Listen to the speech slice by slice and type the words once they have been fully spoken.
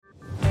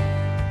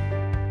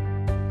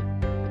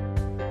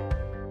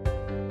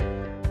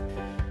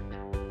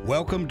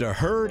Welcome to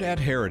Heard at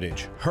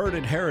Heritage. Heard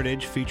at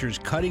Heritage features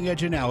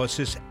cutting-edge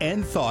analysis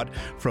and thought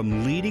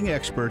from leading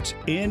experts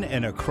in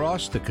and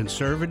across the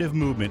conservative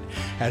movement,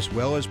 as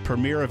well as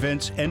premier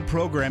events and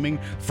programming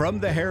from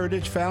the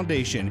Heritage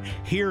Foundation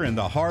here in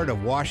the heart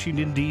of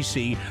Washington,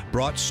 D.C.,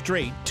 brought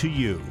straight to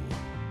you.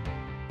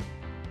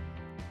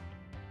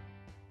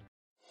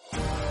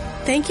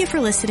 Thank you for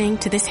listening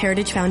to this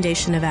Heritage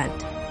Foundation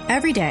event.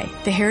 Every day,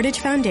 the Heritage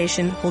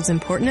Foundation holds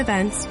important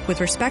events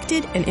with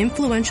respected and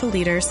influential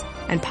leaders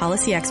and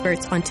policy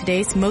experts on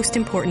today's most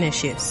important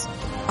issues.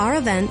 Our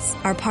events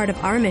are part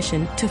of our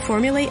mission to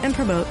formulate and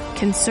promote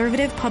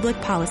conservative public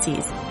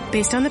policies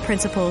based on the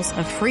principles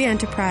of free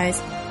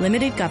enterprise,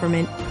 limited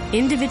government,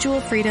 individual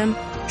freedom,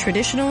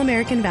 traditional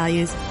American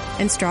values,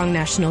 and strong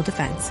national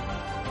defense.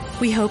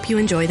 We hope you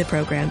enjoy the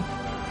program.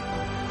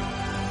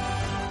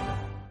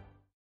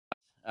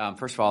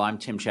 First of all, I'm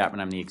Tim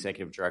Chapman. I'm the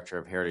Executive Director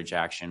of Heritage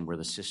Action. We're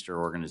the sister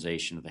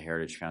organization of the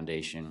Heritage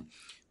Foundation.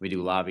 We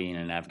do lobbying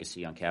and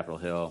advocacy on Capitol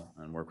Hill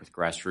and work with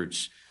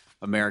grassroots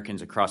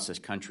Americans across this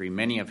country,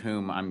 many of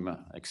whom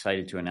I'm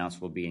excited to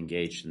announce will be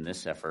engaged in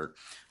this effort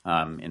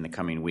in the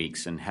coming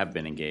weeks and have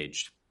been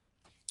engaged.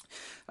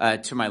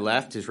 To my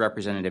left is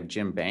Representative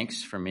Jim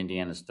Banks from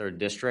Indiana's 3rd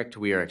District.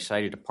 We are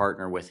excited to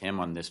partner with him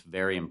on this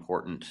very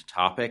important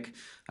topic.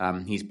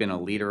 He's been a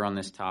leader on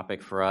this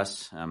topic for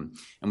us, and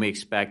we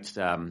expect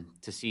to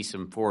see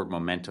some forward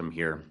momentum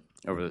here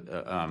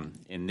over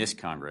in this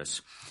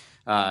Congress.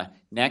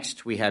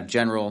 Next, we have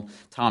General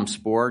Tom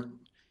Spohr.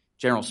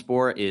 General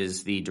Spohr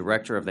is the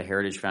director of the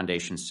Heritage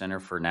Foundation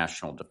Center for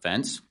National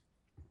Defense,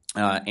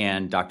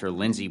 and Dr.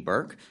 Lindsay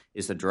Burke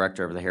is the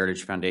director of the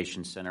Heritage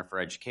Foundation Center for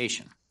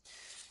Education.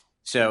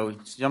 So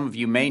some of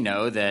you may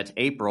know that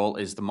April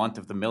is the month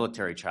of the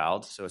military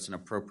child, so it's an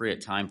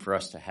appropriate time for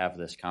us to have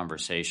this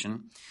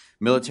conversation.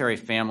 Military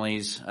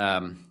families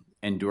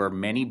endure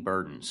many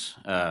burdens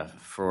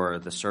for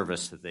the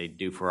service that they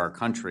do for our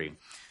country.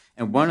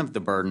 And one of the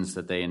burdens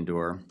that they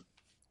endure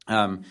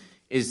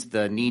is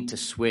the need to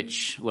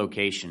switch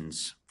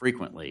locations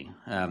frequently.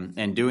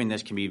 And doing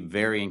this can be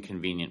very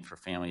inconvenient for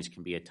families,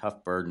 can be a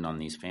tough burden on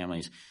these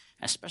families,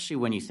 especially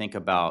when you think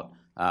about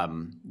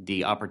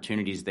the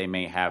opportunities they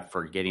may have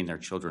for getting their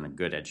children a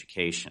good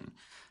education.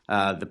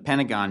 The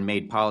Pentagon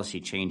made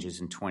policy changes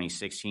in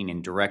 2016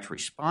 in direct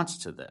response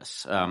to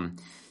this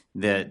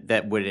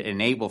that would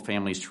enable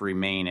families to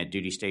remain at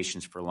duty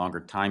stations for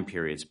longer time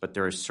periods, but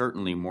there is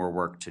certainly more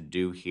work to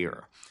do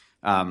here.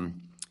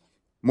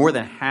 More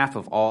than half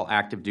of all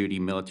active duty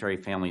military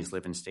families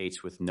live in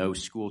states with no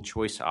school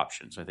choice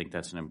options. I think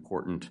that's an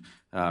important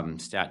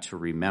stat to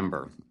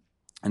remember.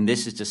 And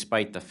this is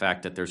despite the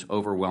fact that there's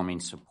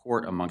overwhelming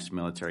support amongst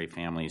military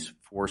families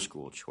for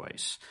school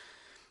choice.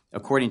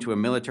 According to a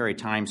Military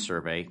Times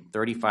survey,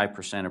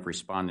 35% of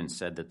respondents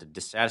said that the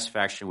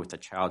dissatisfaction with a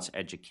child's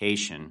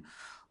education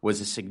was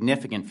a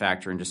significant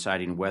factor in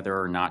deciding whether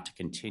or not to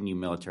continue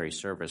military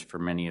service for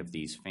many of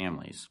these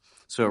families.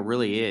 So it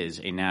really is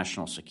a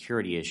national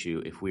security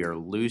issue if we are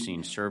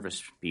losing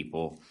service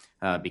people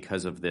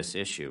because of this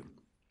issue.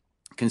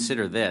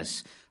 Consider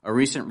this. A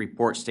recent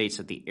report states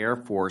that the Air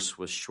Force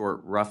was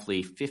short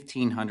roughly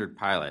 1,500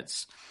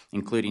 pilots,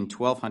 including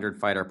 1,200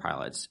 fighter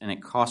pilots, and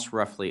it costs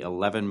roughly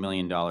 $11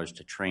 million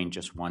to train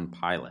just one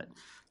pilot.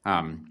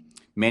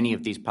 Many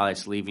of these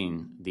pilots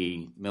leaving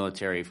the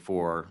military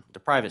for the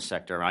private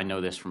sector. I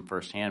know this from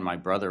firsthand. My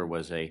brother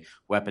was a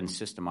weapons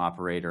system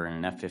operator in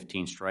an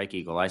F-15 Strike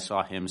Eagle. I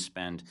saw him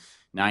spend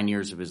 9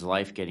 years of his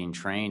life getting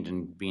trained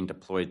and being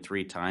deployed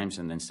 3 times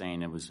and then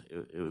saying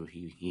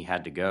he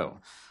had to go.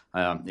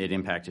 It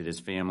impacted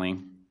his family,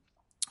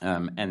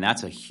 and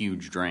that's a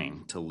huge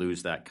drain to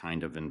lose that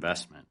kind of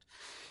investment.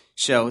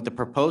 So the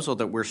proposal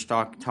that we're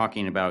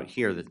talking about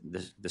here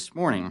this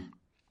morning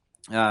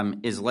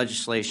is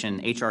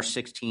legislation H.R.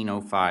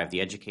 1605, the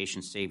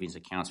Education Savings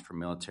Accounts for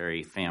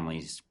Military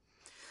Families,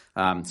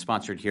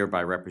 sponsored here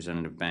by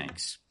Representative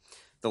Banks.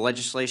 The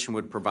legislation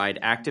would provide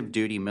active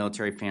duty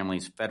military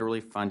families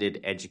federally funded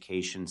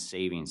education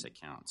savings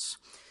accounts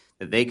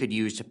that they could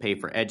use to pay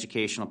for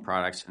educational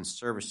products and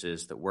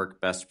services that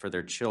work best for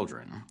their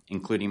children,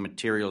 including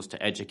materials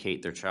to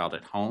educate their child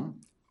at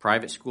home,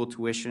 private school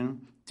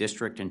tuition,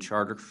 district and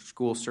charter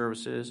school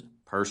services,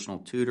 personal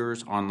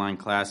tutors, online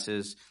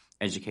classes,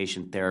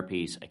 education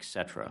therapies,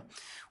 etc.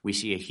 We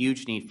see a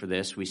huge need for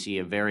this. We see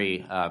a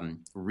very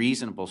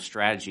reasonable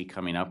strategy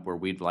coming up where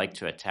we'd like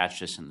to attach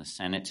this in the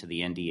Senate to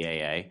the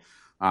NDAA.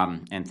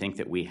 And think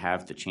that we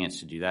have the chance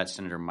to do that.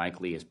 Senator Mike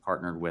Lee has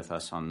partnered with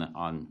us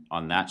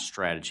on that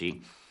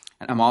strategy.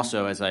 And I'm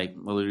also, as I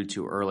alluded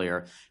to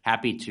earlier,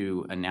 happy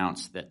to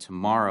announce that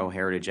tomorrow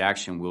Heritage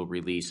Action will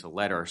release a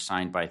letter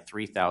signed by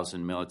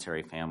 3,000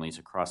 military families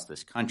across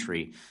this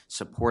country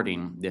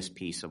supporting this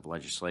piece of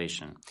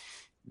legislation.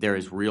 There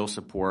is real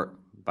support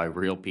by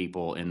real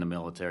people in the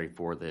military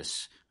for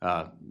this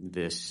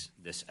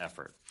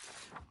effort.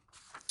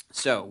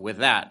 So with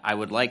that, I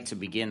would like to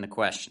begin the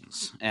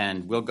questions,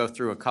 and we'll go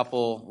through a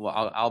couple.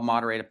 I'll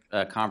moderate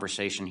a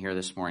conversation here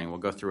this morning. We'll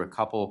go through a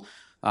couple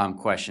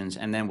questions,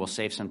 and then we'll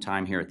save some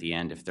time here at the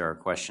end if there are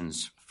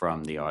questions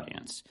from the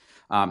audience.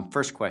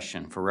 First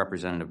question for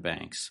Representative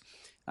Banks.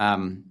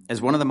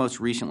 As one of the most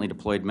recently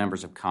deployed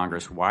members of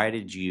Congress, why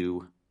did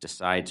you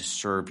decide to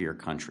serve your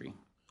country?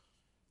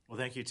 Well,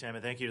 thank you, Tim,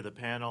 and thank you to the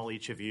panel,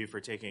 each of you, for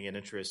taking an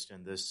interest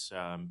in this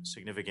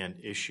significant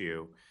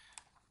issue.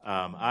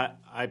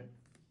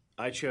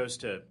 I chose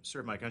to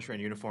serve my country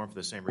in uniform for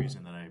the same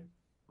reason that I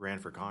ran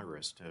for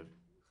Congress,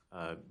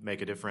 to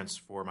make a difference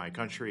for my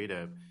country,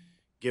 to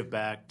give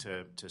back,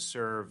 to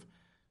serve.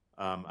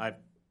 I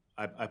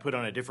put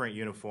on a different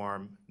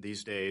uniform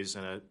these days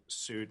in a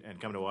suit and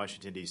come to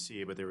Washington,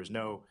 D.C., but there was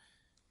no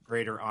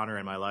greater honor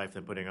in my life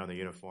than putting on the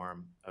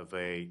uniform of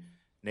a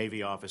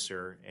Navy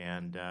officer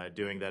and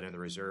doing that in the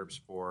reserves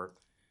for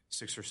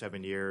 6 or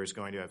 7 years,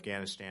 going to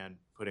Afghanistan,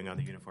 putting on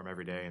the uniform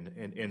every day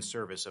in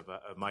service of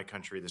my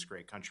country, this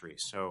great country.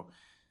 So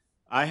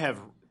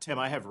Tim,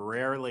 I have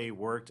rarely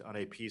worked on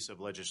a piece of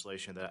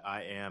legislation that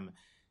I am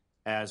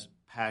as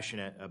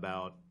passionate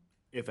about,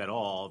 if at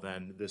all,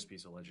 than this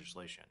piece of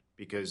legislation,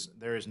 because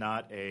there is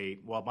not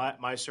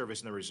my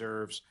service in the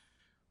reserves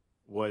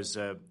was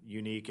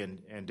unique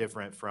and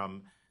different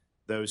from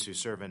those who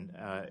serve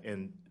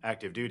in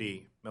active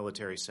duty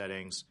military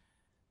settings.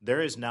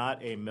 There is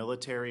not a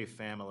military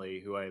family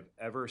who I've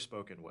ever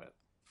spoken with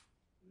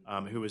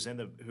who was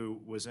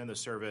in the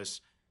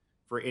service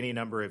for any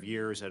number of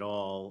years at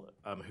all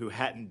who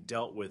hadn't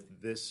dealt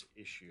with this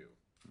issue,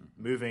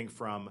 moving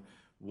from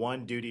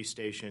one duty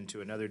station to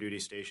another duty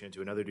station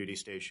to another duty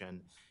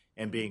station,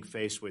 and being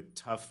faced with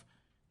tough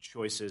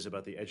choices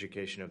about the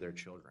education of their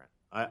children.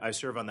 I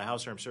serve on the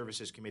House Armed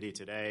Services Committee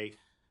today.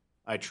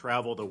 I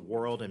travel the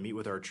world and meet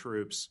with our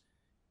troops,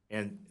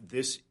 and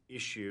this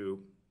issue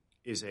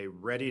is a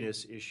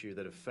readiness issue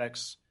that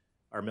affects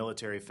our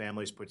military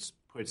families, puts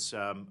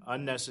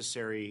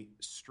unnecessary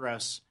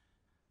stress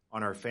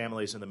on our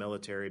families in the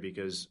military,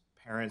 because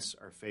parents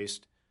are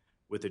faced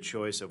with the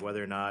choice of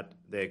whether or not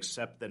they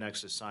accept the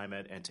next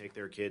assignment and take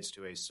their kids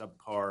to a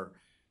subpar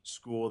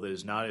school that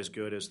is not as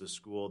good as the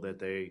school that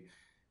they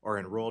are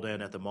enrolled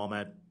in at the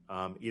moment,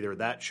 either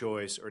that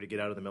choice or to get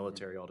out of the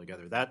military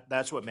altogether.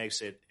 That's what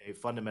makes it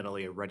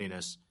fundamentally a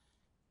readiness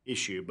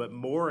issue. But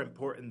more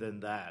important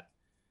than that,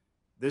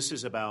 this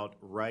is about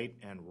right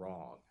and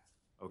wrong.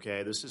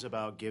 Okay, this is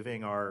about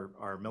giving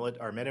our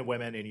men and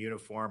women in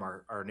uniform,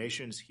 our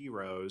nation's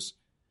heroes.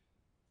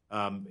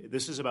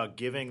 This is about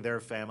giving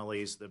their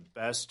families the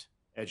best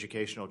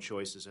educational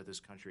choices that this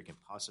country can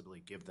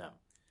possibly give them.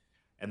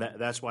 And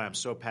that's why I'm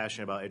so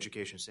passionate about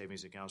education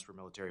savings accounts for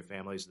military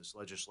families, this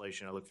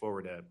legislation. I look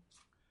forward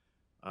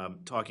to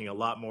talking a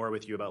lot more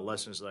with you about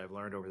lessons that I've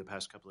learned over the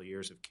past couple of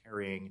years of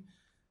carrying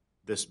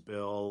this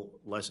bill,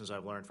 lessons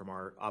I've learned from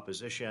our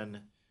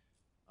opposition,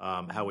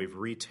 how we've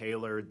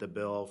retailored the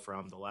bill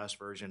from the last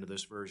version to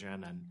this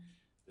version, and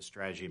the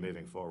strategy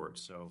moving forward.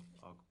 So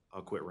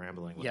I'll quit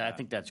rambling with that. I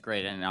think that's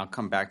great, and I'll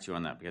come back to you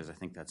on that because I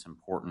think that's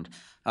important.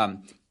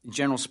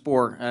 General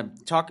Spohr,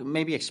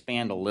 maybe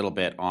expand a little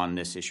bit on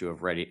this issue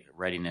of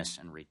readiness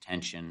and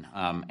retention,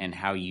 and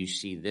how you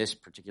see this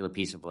particular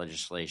piece of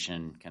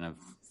legislation kind of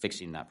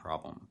fixing that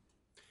problem.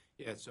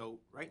 Yeah, so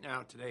right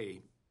now,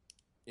 today,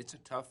 it's a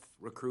tough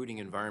recruiting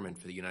environment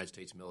for the United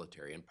States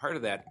military, and part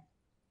of that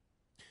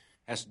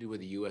has to do with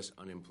the U.S.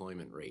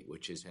 unemployment rate,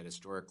 which is at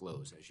historic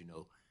lows, as you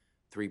know.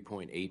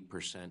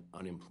 3.8%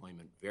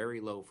 unemployment, very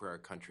low for our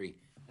country,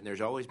 and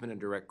there's always been a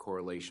direct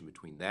correlation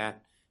between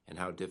that and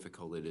how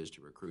difficult it is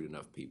to recruit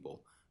enough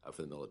people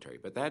for the military.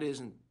 But that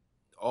isn't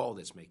all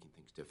that's making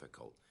things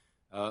difficult.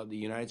 The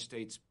United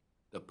States,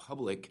 the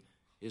public,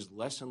 is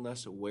less and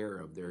less aware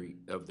of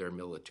their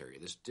military.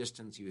 This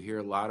distance, you hear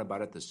a lot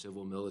about it, the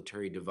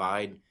civil-military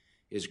divide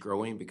is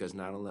growing because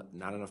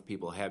not enough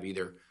people have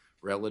either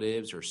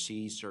relatives or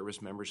see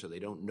service members, so they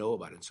don't know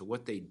about it. So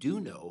what they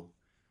do know,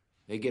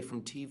 they get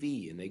from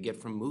TV, and they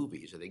get from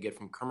movies, or they get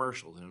from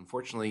commercials. And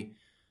unfortunately,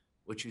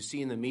 what you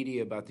see in the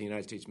media about the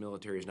United States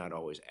military is not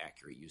always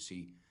accurate. You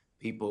see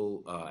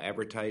people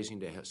advertising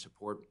to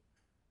support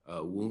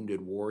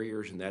wounded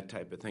warriors and that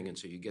type of thing. And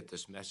so you get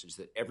this message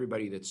that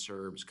everybody that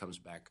serves comes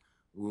back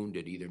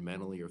wounded, either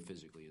mentally or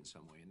physically in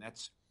some way. And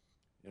that's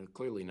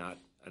clearly not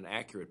an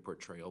accurate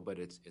portrayal, but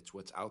it's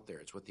what's out there.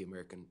 It's what the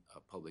American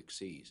public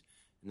sees.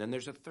 And then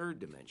there's a third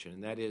dimension,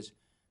 and that is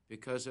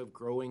because of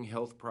growing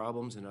health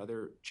problems and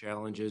other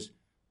challenges,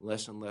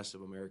 less and less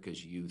of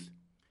America's youth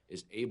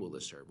is able to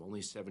serve.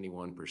 Only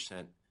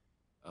 71%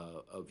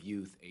 of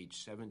youth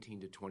aged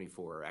 17 to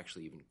 24 are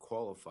actually even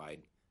qualified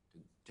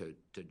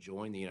to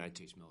join the United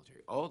States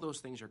military. All those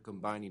things are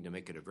combining to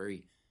make it a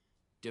very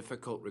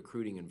difficult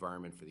recruiting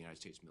environment for the United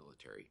States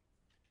military.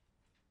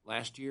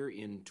 Last year,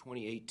 in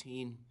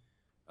 2018,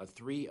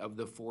 3 of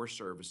the 4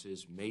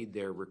 services made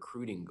their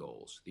recruiting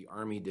goals. The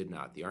Army did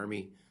not. The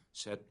Army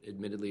set,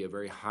 admittedly, a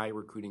very high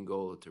recruiting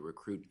goal to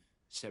recruit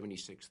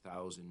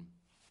 76,000,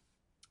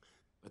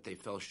 but they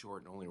fell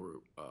short and only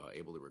were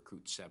able to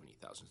recruit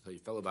 70,000. So they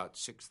fell about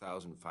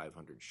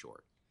 6,500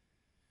 short.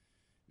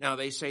 Now,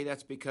 they say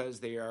that's because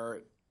they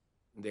are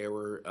they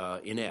were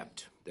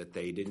inept, that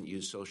they didn't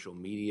use social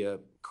media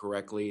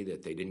correctly,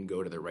 that they didn't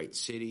go to the right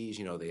cities.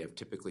 You know, they have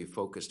typically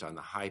focused on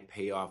the high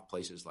payoff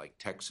places like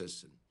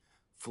Texas and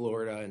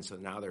Florida, and so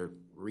now they're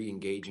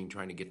re-engaging,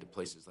 trying to get to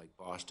places like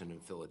Boston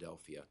and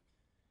Philadelphia.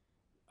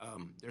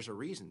 There's a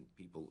reason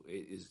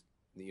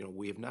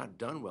we have not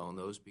done well in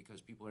those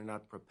because people are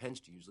not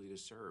propensed usually to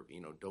serve,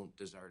 don't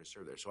desire to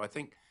serve there. So I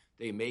think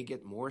they may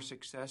get more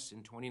success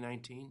in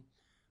 2019,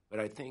 but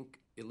I think,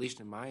 at least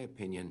in my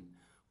opinion,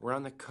 we're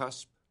on the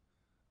cusp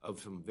of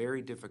some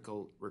very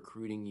difficult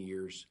recruiting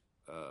years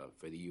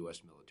for the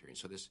U.S. military. And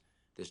so this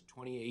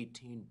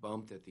 2018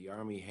 bump that the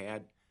Army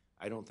had,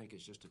 I don't think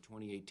it's just a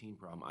 2018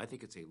 problem. I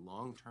think it's a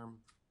long-term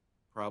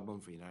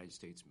problem for the United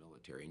States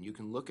military. And you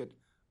can look at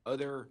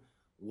other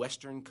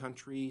Western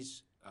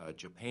countries,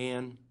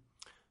 Japan,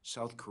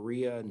 South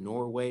Korea,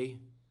 Norway.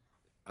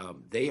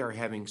 They are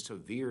having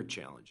severe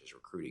challenges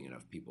recruiting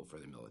enough people for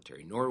the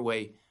military.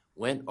 Norway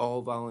went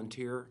all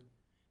volunteer,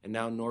 and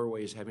now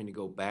Norway is having to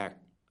go back,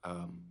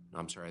 I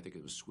think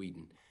it was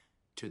Sweden,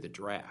 to the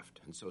draft.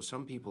 And so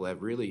some people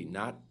have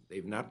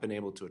they've not been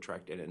able to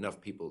attract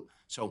enough people.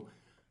 So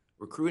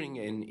recruiting,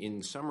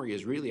 in summary,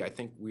 is really, I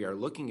think we are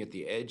looking at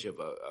the edge of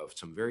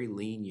some very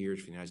lean years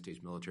for the United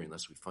States military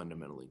unless we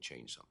fundamentally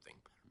change something.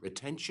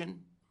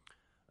 Retention,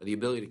 the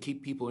ability to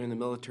keep people in the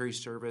military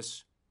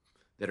service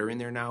that are in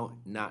there now,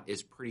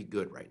 is pretty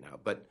good right now.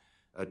 But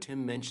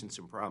Tim mentioned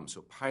some problems.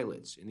 So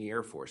pilots in the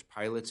Air Force,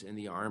 pilots in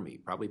the Army,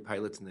 probably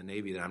pilots in the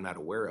Navy that I'm not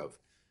aware of,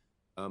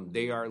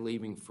 they are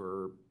leaving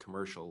for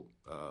commercial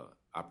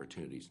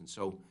opportunities. And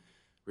so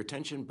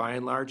retention, by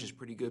and large, is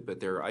pretty good, but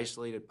there are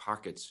isolated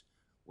pockets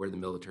where the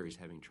military is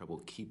having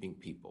trouble keeping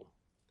people.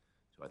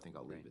 So I think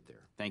I'll leave it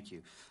there. Thank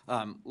you.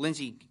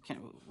 Lindsay,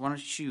 why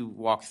don't you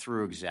walk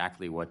through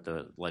exactly what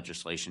the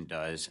legislation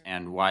does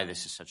and why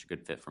this is such a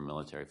good fit for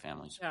military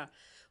families? Yeah.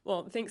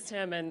 Well, thanks,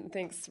 Tim, and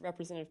thanks,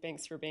 Representative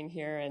Banks, for being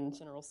here, and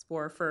General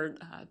Spohr for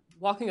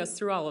walking us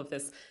through all of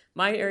this.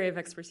 My area of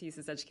expertise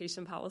is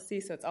education policy,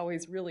 so it's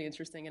always really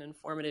interesting and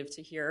informative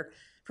to hear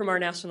from our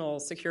national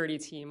security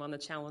team on the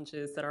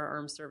challenges that our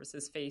armed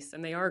services face,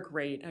 and they are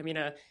great. I mean,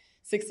 a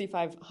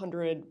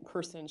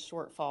 6,500-person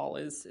shortfall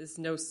is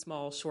no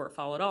small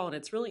shortfall at all, and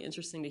it's really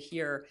interesting to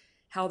hear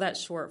how that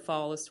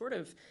shortfall is sort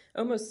of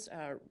almost,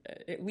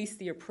 at least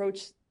the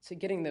approach to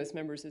getting those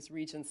members is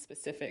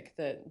region-specific,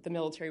 that the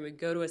military would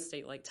go to a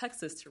state like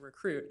Texas to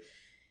recruit.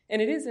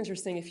 And it is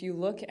interesting, if you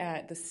look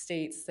at the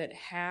states that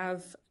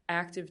have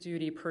active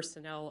duty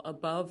personnel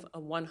above a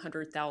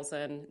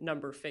 100,000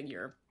 number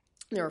figure,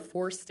 there are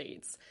 4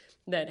 states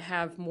that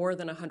have more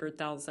than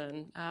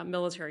 100,000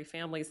 military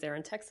families there,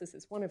 and Texas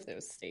is one of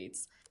those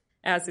states,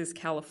 as is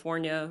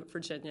California,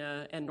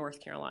 Virginia, and North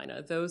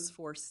Carolina. Those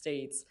 4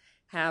 states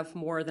have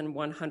more than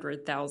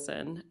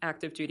 100,000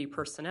 active duty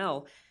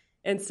personnel.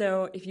 And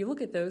so if you look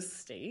at those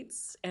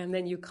states and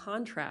then you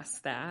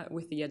contrast that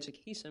with the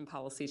education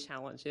policy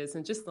challenges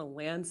and just the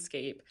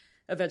landscape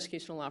of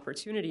educational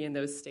opportunity in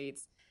those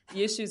states,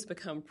 the issues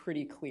become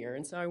pretty clear.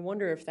 And so I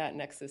wonder if that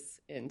nexus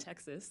in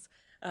Texas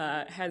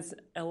has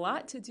a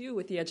lot to do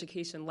with the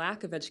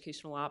lack of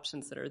educational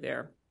options that are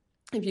there.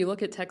 If you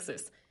look at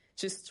Texas,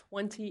 just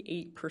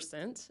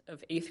 28%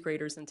 of 8th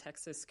graders in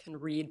Texas can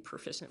read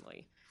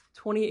proficiently.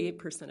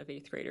 28% of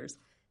 8th graders.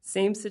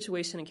 Same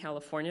situation in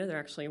California. They're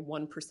actually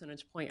 1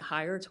 percentage point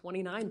higher.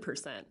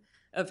 29%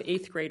 of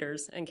 8th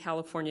graders in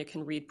California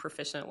can read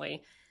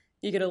proficiently.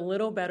 You get a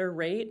little better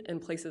rate in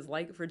places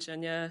like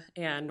Virginia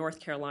and North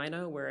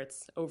Carolina, where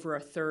it's over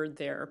a third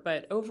there.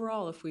 But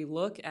overall, if we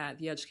look at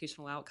the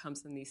educational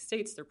outcomes in these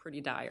states, they're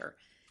pretty dire.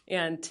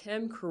 And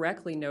Tim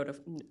correctly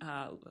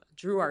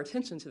drew our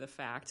attention to the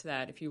fact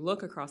that if you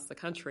look across the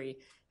country,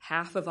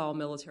 half of all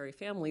military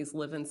families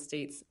live in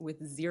states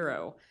with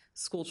 0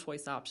 school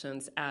choice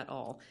options at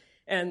all.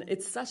 And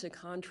it's such a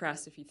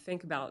contrast if you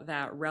think about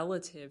that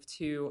relative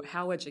to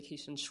how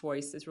education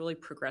choice is really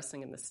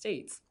progressing in the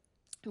states.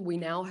 We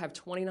now have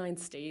 29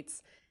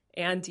 states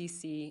and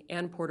DC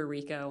and Puerto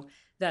Rico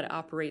that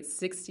operate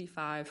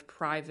 65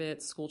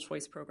 private school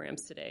choice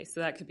programs today. So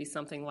that could be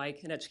something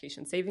like an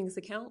education savings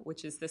account,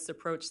 which is this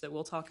approach that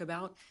we'll talk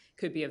about.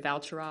 Could be a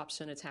voucher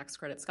option, a tax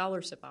credit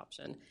scholarship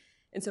option.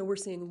 And so we're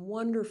seeing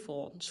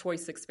wonderful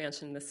choice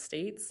expansion in the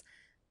states,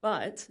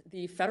 but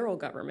the federal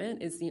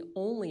government is the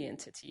only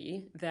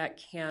entity that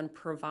can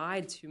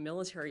provide to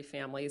military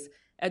families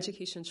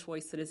education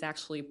choice that is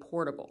actually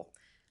portable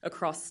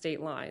across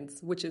state lines,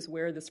 which is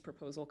where this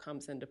proposal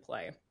comes into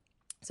play.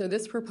 So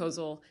this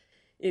proposal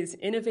is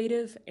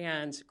innovative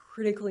and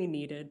critically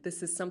needed.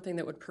 This is something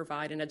that would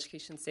provide an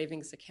education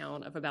savings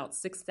account of about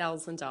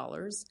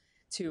 $6,000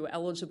 to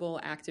eligible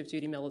active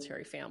duty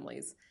military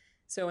families.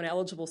 So an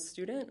eligible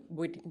student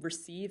would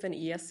receive an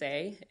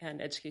ESA, an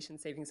education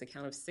savings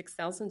account of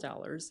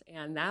 $6,000,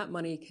 and that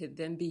money could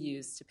then be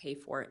used to pay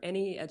for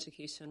any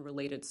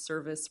education-related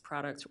service,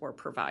 product, or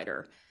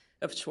provider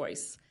of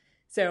choice.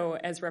 So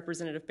as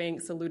Representative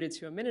Banks alluded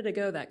to a minute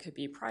ago, that could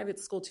be private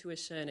school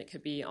tuition, it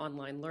could be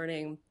online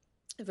learning.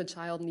 If a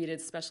child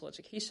needed special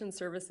education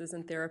services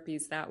and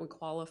therapies, that would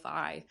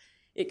qualify.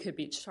 It could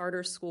be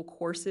charter school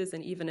courses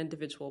and even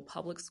individual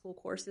public school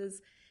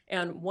courses.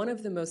 And one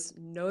of the most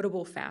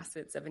notable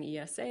facets of an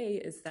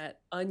ESA is that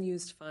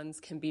unused funds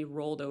can be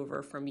rolled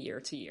over from year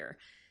to year.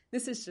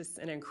 This is just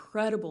an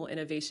incredible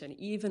innovation,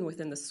 even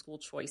within the school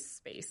choice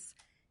space.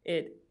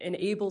 It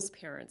enables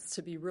parents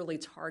to be really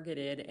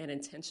targeted and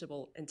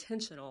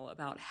intentional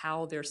about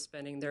how they're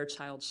spending their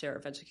child's share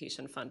of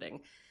education funding.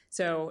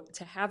 So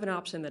to have an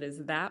option that is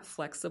that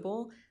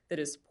flexible, that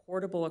is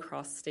portable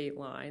across state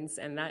lines,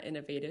 and that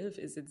innovative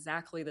is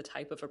exactly the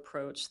type of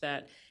approach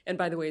that, and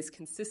by the way, is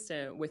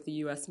consistent with the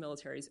U.S.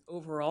 military's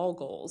overall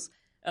goals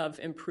of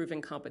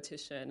improving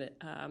competition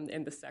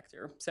in the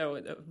sector. So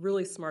a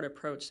really smart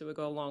approach that would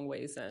go a long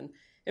ways in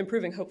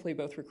improving hopefully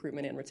both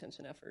recruitment and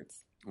retention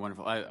efforts.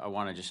 Wonderful. I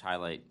want to just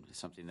highlight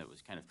something that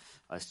was kind of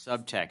a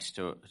subtext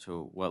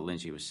to what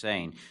Lindsay was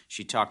saying.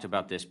 She talked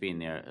about this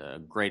being a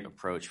great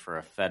approach for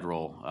a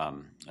federal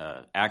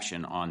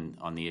action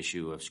on the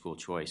issue of school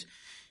choice.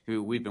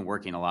 We've been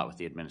working a lot with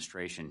the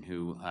administration,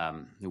 who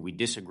we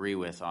disagree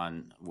with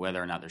on whether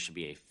or not there should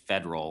be a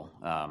federal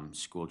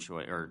school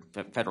choice or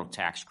federal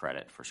tax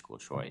credit for school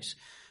choice.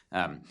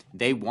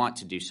 They want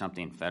to do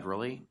something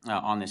federally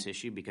on this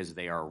issue because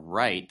they are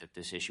right that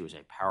this issue is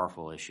a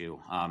powerful issue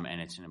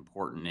and it's an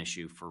important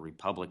issue for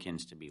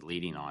Republicans to be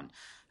leading on.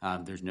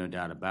 There's no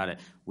doubt about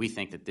it. We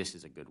think that this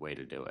is a good way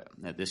to do it.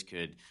 That this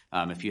could,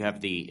 if you have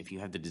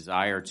the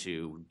desire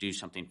to do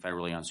something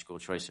federally on school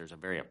choice, there's a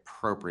very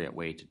appropriate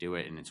way to do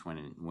it, and it's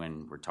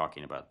when we're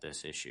talking about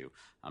this issue.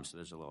 So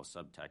there's a little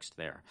subtext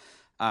there.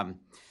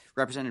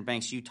 Representative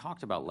Banks, you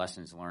talked about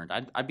lessons learned.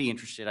 I'd be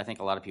interested. I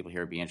think a lot of people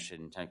here would be interested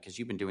in because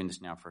you've been doing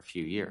this now for a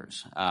few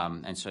years,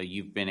 and so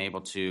you've been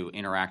able to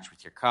interact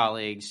with your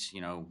colleagues.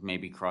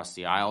 Maybe cross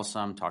the aisle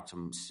some, talk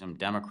to some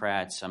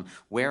Democrats.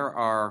 Where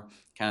are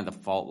kind of the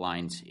fault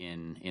lines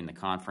in the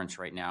conference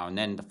right now, and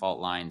then the fault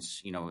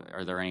lines?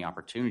 Are there any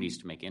opportunities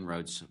to make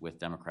inroads with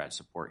Democrat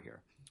support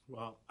here?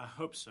 Well, I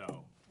hope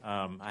so.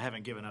 I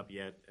haven't given up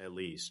yet, at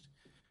least.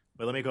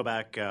 But let me go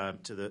back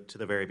to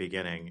the very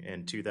beginning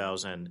in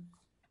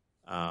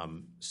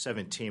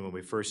 2017 when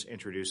we first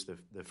introduced the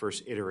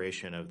first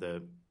iteration of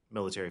the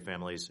Military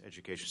Families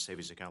Education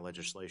Savings Account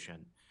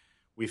legislation.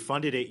 We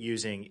funded it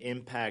using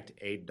impact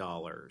aid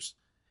dollars,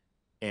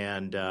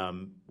 and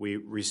we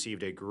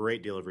received a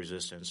great deal of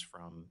resistance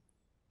from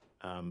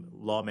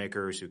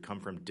lawmakers who come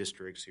from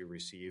districts who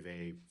receive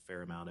a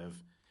fair amount of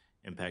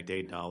impact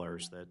aid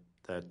dollars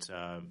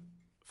that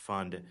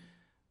fund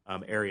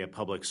area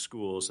public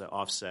schools that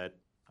offset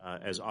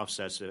as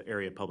offsets to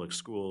area public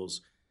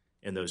schools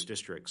in those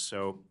districts.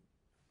 So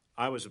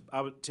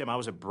Tim, I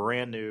was a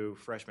brand new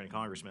freshman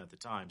congressman at the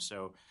time.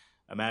 So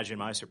imagine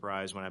my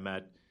surprise when I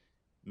met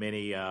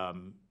many of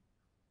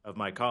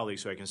my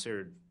colleagues who I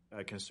considered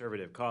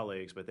conservative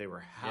colleagues, but they were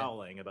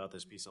howling about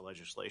this piece of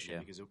legislation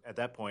because at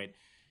that point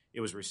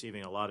it was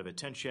receiving a lot of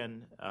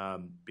attention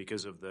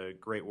because of the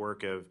great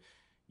work of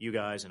you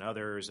guys and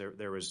others.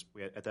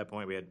 At that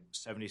point we had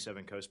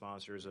 77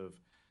 co-sponsors of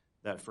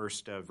that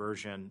first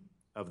version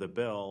of the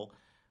bill.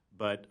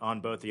 But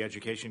on both the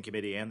Education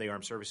Committee and the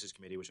Armed Services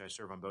Committee, which I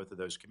serve on both of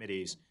those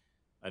committees,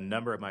 a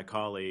number of my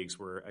colleagues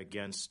were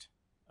against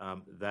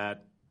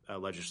that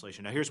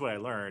legislation. Now, here's what I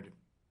learned.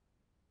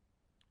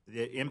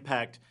 The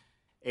impact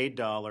aid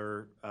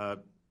dollar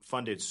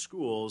funded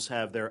schools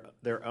have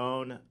their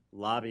own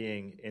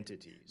lobbying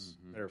entities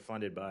that are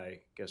funded by,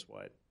 guess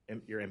what?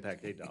 Your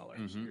impact aid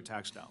dollars, your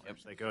tax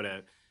dollars.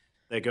 Yep.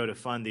 They go to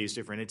fund these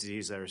different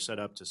entities that are set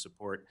up to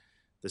support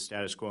the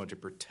status quo and to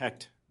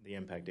protect the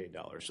impact aid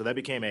dollars. So that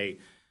became a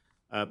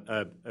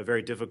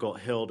very difficult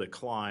hill to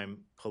climb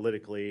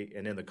politically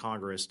and in the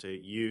Congress to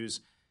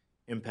use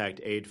impact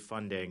aid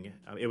funding.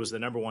 It was the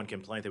number one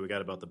complaint that we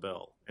got about the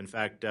bill. In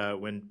fact,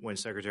 when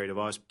Secretary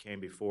DeVos came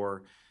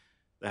before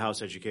the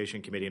House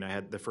Education Committee, and I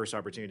had the first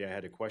opportunity I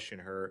had to question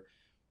her,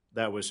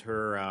 that was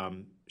her.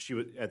 She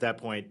was at that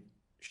point.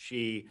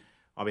 She,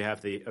 on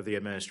behalf of the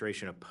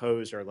administration,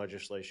 opposed our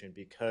legislation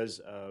because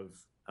of,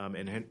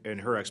 in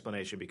her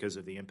explanation, because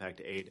of the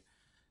impact aid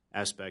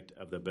aspect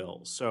of the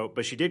bill.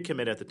 But she did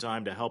commit at the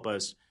time to help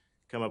us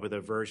come up with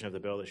a version of the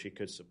bill that she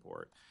could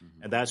support,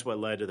 and that's what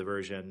led to the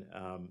version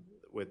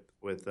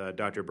with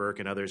Dr. Burke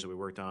and others that we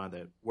worked on.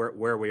 That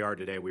where we are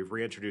today, we've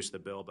reintroduced the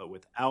bill, but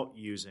without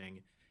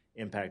using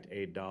impact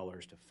aid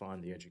dollars to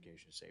fund the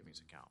education savings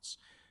accounts.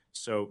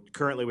 So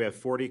currently, we have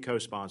 40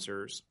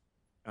 co-sponsors.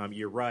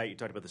 You're right. You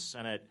talked about the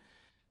Senate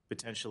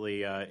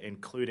potentially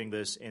including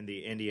this in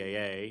the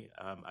NDAA.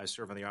 I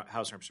serve on the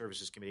House Armed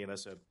Services Committee, and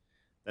that's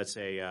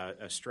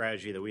a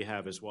strategy that we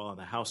have as well on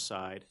the House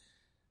side.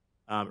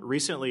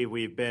 Recently,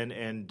 we've been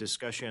in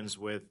discussions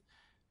with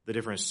the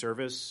different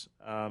service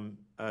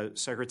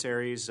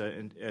secretaries,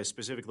 and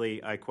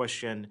specifically, I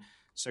questioned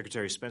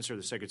Secretary Spencer,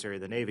 the Secretary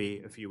of the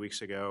Navy, a few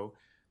weeks ago,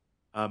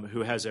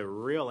 who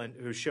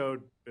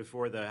showed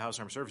before the House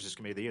Armed Services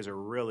Committee that he has a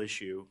real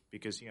issue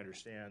because he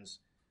understands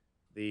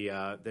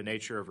the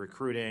nature of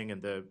recruiting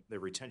and the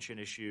retention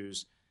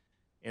issues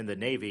in the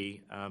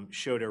Navy,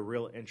 showed a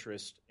real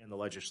interest in the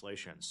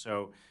legislation.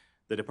 So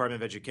the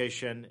Department of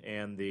Education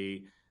and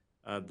the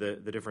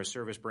The different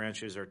service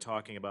branches are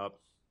talking about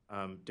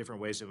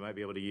different ways that we might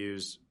be able to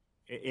use.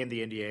 In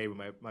the NDA,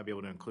 we might be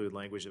able to include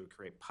language that would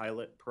create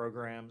pilot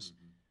programs.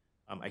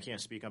 I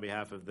can't speak on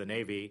behalf of the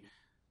Navy,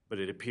 but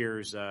it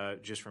appears,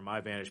 just from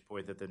my vantage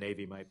point, that the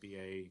Navy might be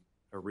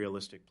a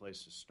realistic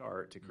place to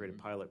start to create a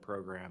pilot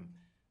program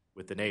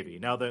with the Navy.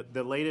 Now,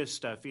 the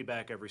latest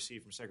feedback I've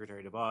received from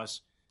Secretary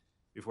DeVos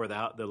before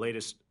the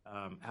latest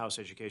House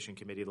Education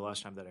Committee, the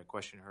last time that I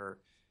questioned her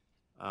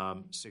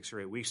 6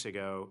 or 8 weeks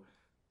ago,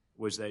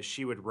 was that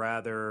she would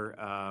rather,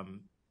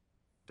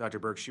 Dr.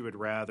 Burke, she would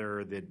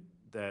rather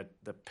that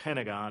the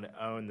Pentagon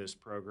own this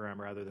program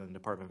rather than the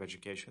Department of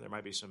Education. There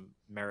might be some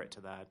merit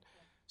to that,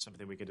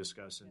 something we can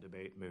discuss and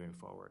debate moving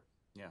forward.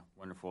 Yeah,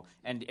 wonderful.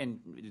 And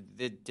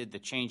did the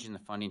change in the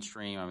funding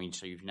stream, I mean,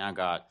 so you've now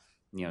got,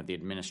 the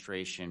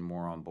administration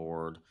more on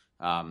board.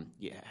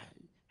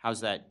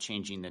 How's that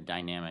changing the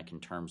dynamic in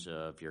terms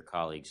of your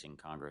colleagues in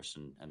Congress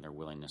and their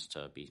willingness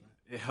to be?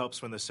 It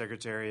helps when the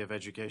Secretary of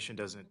Education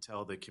doesn't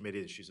tell the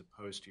committee that she's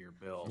opposed to your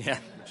bill,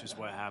 which is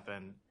what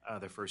happened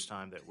the first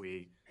time that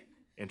we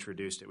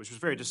introduced it, which was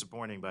very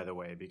disappointing, by the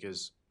way,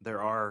 because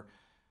there are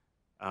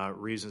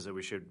reasons that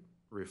we should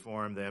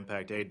reform the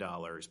impact aid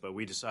dollars, but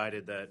we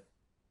decided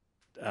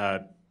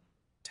that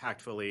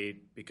tactfully,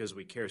 because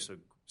we care so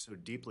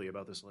deeply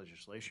about this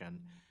legislation,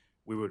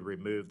 we would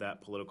remove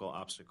that political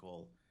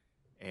obstacle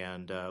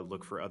and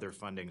look for other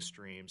funding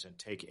streams and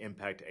take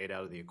impact aid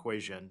out of the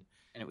equation.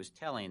 And it was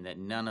telling that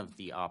none of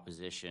the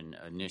opposition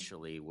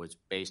initially was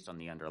based on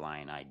the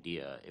underlying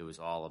idea. It was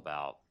all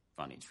about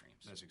funding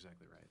streams. That's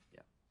exactly right.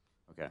 Yeah.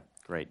 Okay,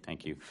 great.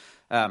 Thank you.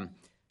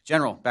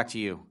 General, back to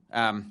you.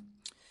 I'm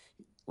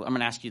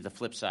going to ask you the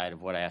flip side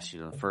of what I asked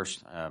you the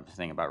first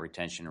thing about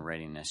retention and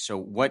readiness. So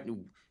what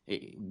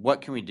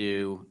can we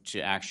do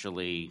to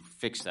actually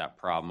fix that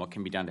problem? What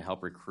can be done to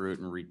help recruit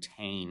and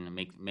retain,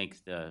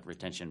 make the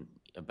retention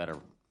a better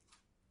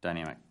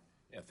dynamic?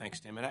 Yeah,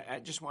 thanks, Tim. And I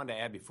just wanted to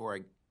add before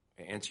I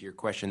answer your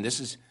question, this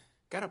has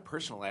got a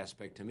personal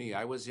aspect to me.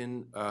 I was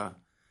in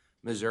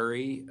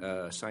Missouri,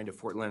 assigned to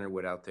Fort Leonard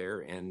Wood out there,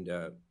 and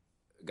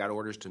got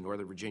orders to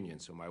Northern Virginia.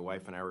 And so my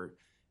wife and I were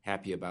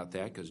happy about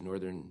that because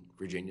Northern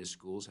Virginia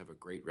schools have a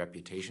great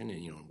reputation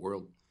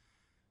and,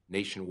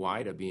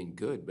 nationwide of being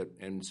good.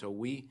 And so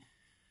we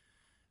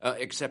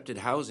accepted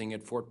housing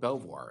at Fort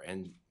Belvoir.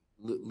 And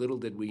little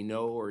did we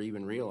know or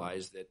even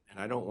realize that, and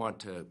I don't want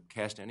to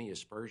cast any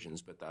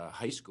aspersions, but the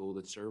high school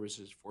that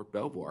services Fort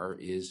Belvoir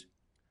is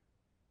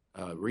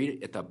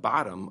at the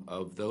bottom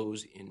of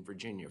those in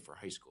Virginia for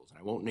high schools. And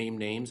I won't name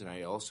names, and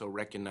I also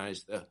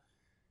recognize the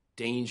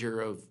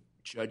danger of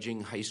judging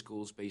high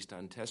schools based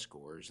on test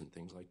scores and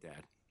things like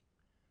that.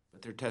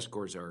 But their test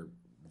scores are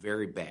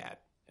very bad.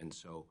 And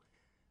so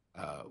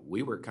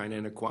we were kind of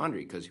in a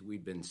quandary because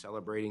we'd been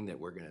celebrating that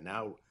we're going to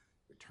now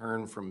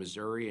return from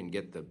Missouri and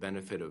get the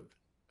benefit of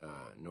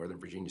Northern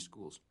Virginia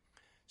schools.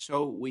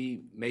 So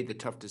we made the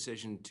tough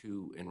decision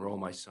to enroll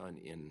my son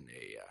in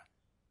a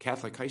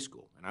Catholic high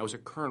school. And I was a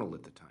colonel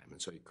at the time. And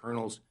so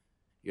colonels,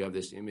 you have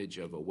this image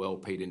of a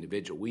well-paid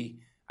individual.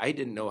 I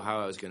didn't know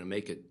how I was going to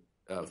make it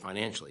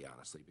financially,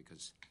 honestly,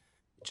 because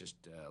it's just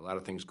a lot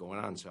of things going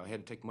on. So I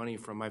had to take money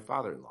from my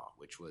father-in-law,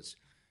 which was,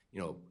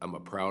 I'm a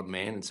proud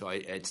man, and so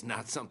it's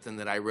not something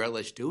that I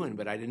relish doing,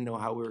 but I didn't know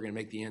how we were going to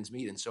make the ends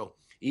meet. And so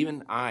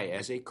even I,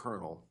 as a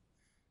colonel,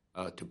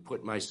 to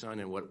put my son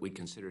in what we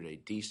considered a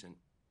decent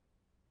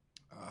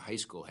high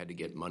school, had to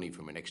get money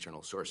from an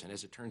external source. And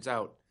as it turns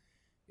out,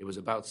 it was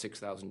about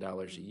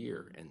 $6,000 a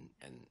year, and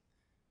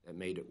that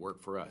made it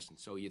work for us. And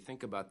so you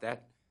think about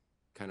that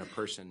kind of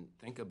person,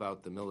 think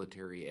about the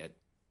military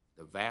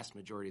the vast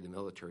majority of the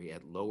military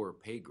at lower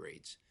pay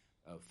grades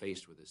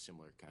faced with a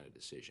similar kind of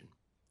decision.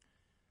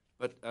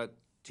 But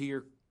to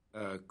your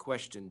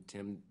question,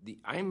 Tim,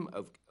 I'm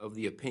of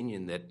the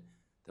opinion that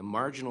the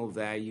marginal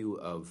value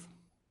of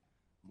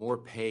more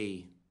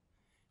pay,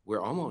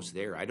 we're almost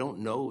there. I don't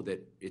know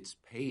that it's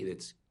pay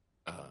that's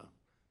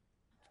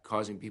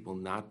causing people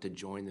not to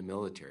join the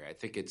military. I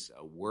think it's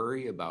a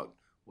worry about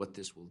what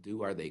this will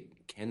do.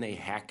 Can they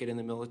hack it in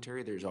the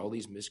military? There's all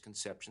these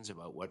misconceptions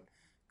about what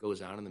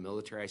goes on in the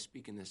military. I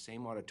speak in the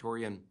same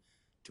auditorium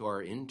to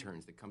our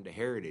interns that come to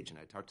Heritage, and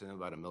I talk to them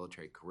about a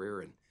military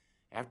career, and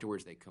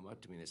afterwards they come up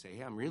to me and they say,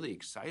 hey, I'm really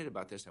excited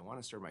about this. I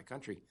want to serve my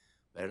country,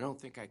 but I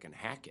don't think I can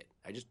hack it.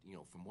 I just,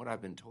 from what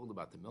I've been told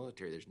about the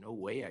military, there's no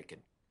way I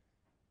could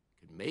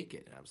make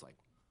it. And I was like,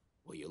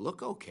 well, you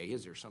look okay.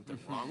 Is there something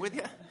wrong with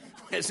you?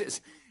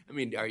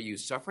 Are you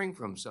suffering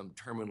from some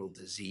terminal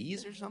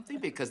disease or something?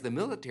 Because the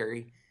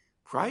military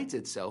prides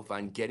itself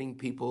on getting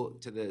people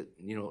to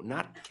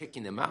not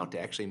kicking them out to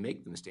actually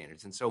make them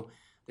standards. And so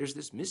there's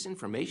this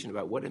misinformation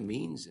about what it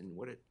means and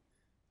what it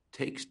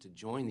takes to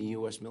join the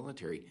U.S.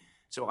 military.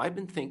 So I've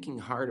been thinking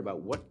hard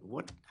about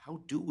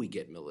how do we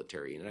get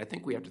military? And I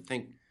think we have to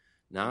think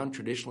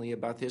non-traditionally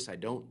about this. I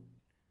don't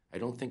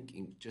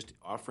think just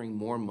offering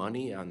more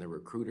money on the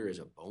recruiter as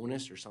a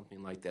bonus or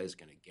something like that is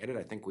going to get it.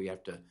 I think we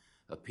have to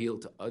appeal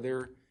to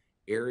other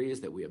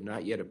areas that we have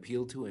not yet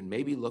appealed to and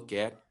maybe look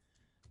at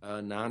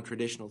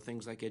non-traditional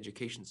things like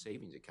education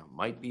savings account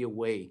might be a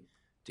way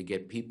to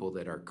get people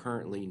that are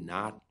currently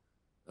not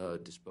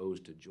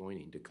disposed to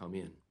joining to come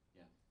in.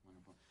 Yeah,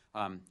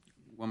 wonderful.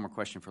 One more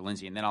question for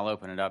Lindsay, and then I'll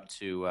open it up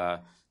to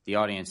the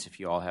audience if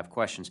you all have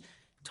questions.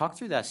 Talk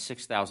through that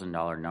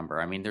 $6,000 number.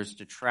 I mean, there's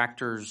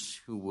detractors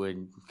who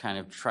would kind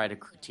of try to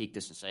critique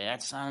this and say,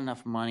 that's not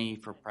enough money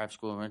for private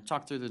school.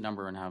 Talk through the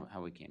number and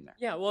how we came there.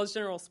 Yeah, well, as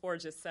General Spohr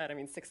just said, I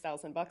mean,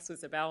 $6,000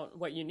 was about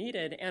what you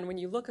needed. And when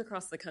you look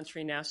across the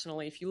country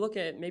nationally, if you look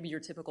at maybe your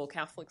typical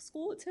Catholic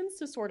school, it tends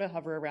to sort of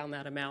hover around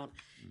that amount.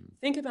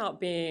 Think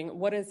about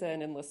what does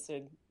an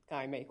enlisted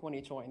guy make when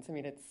he joins? I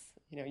mean, it's,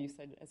 you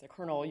said as a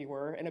colonel you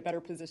were in a better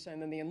position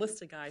than the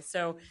enlisted guy.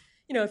 So,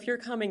 if you're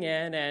coming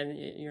in and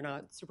you're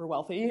not super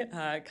wealthy,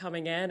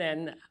 coming in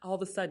and all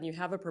of a sudden you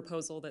have a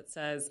proposal that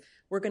says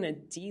we're going to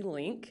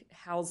de-link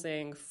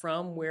housing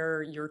from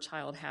where your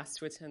child has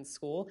to attend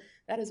school,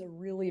 that is a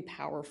really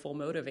powerful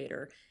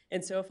motivator.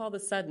 And so if all of a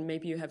sudden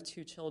maybe you have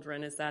two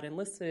children as that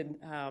enlisted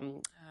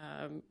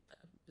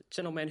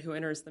gentleman who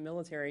enters the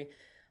military,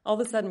 all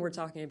of a sudden we're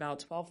talking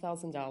about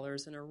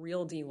 $12,000 and a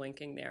real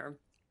de-linking there.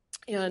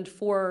 And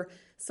for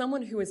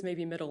someone who is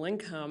maybe middle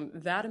income,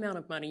 that amount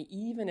of money,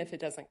 even if it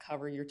doesn't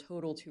cover your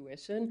total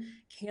tuition,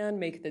 can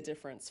make the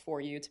difference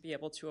for you to be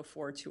able to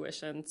afford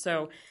tuition.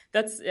 So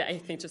that's, I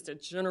think, just a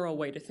general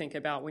way to think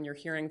about when you're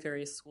hearing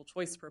various school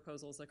choice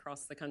proposals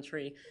across the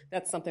country.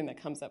 That's something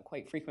that comes up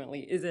quite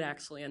frequently. Is it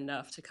actually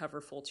enough to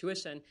cover full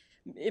tuition?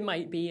 It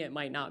might be, it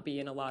might not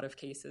be in a lot of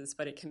cases,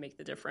 but it can make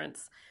the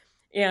difference.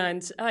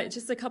 And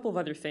just a couple of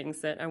other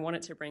things that I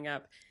wanted to bring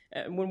up.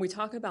 When we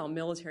talk about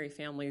military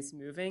families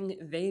moving,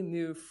 they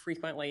move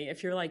frequently.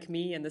 If you're like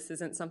me and this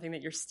isn't something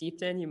that you're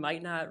steeped in, you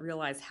might not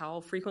realize how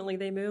frequently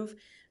they move.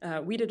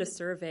 We did a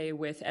survey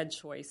with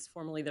EdChoice,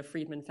 formerly the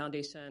Friedman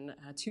Foundation,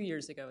 2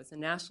 years ago. It's a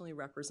nationally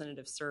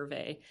representative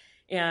survey.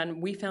 And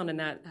we found in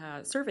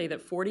that survey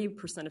that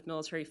 40% of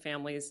military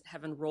families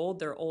have enrolled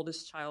their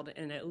oldest child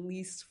in at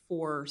least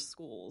 4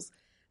 schools.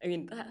 I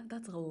mean,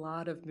 that's a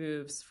lot of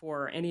moves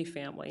for any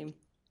family.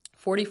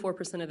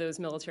 44% of those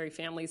military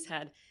families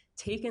had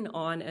taken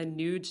on a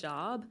new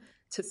job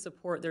to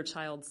support their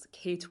child's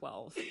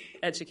K-12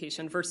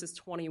 education versus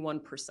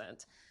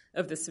 21%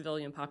 of the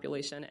civilian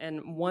population.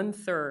 And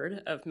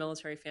 1/3 of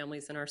military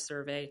families in our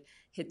survey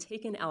had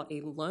taken out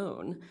a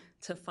loan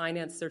to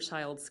finance their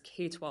child's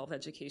K-12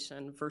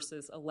 education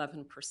versus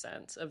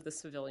 11% of the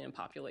civilian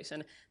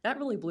population. That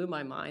really blew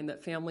my mind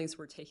that families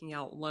were taking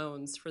out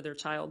loans for their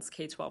child's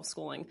K-12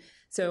 schooling.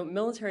 So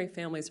military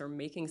families are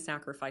making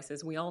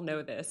sacrifices. We all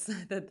know this,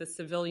 that the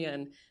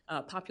civilian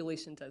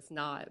population does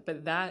not,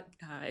 but that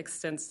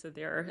extends to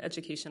their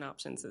education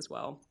options as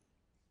well.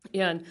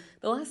 And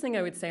the last thing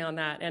I would say on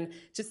that, and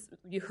just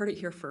you heard it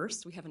here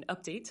first, we have an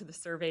update to the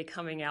survey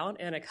coming out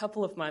in a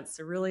couple of months,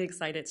 so really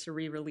excited to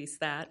re-release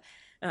that.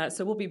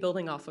 So we'll be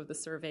building off of the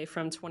survey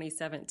from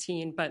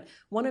 2017, but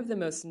one of the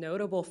most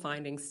notable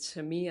findings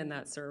to me in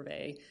that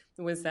survey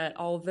was that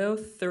although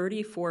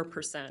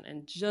 34%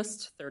 and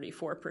just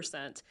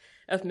 34%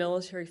 of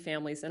military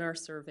families in our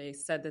survey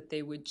said that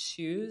they would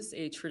choose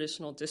a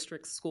traditional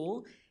district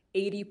school,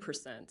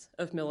 80%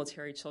 of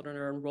military children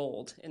are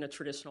enrolled in a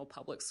traditional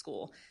public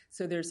school.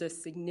 So there's a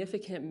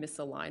significant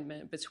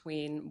misalignment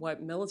between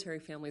what military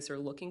families are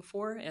looking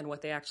for and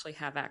what they actually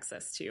have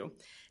access to.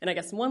 And I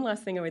guess one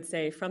last thing I would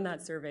say from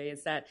that survey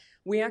is that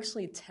we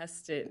actually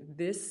tested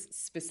this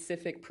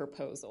specific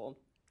proposal.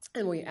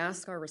 And we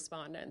asked our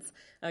respondents,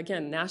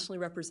 again, nationally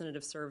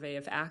representative survey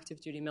of active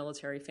duty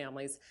military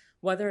families,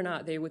 whether or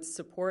not they would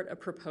support a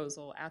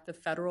proposal at the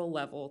federal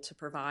level to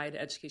provide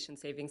education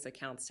savings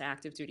accounts to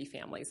active duty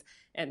families.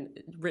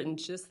 And written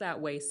just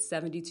that way,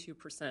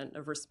 72%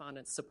 of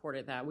respondents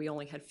supported that. We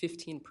only had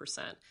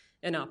 15%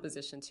 in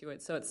opposition to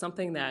it. So it's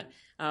something that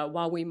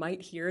while we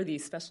might hear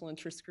these special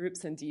interest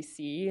groups in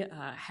D.C.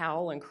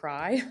 Howl and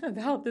cry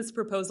about this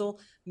proposal,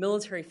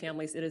 military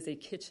families, it is a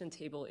kitchen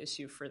table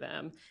issue for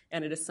them,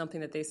 and it is something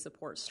that they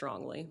support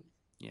strongly.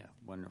 Yeah,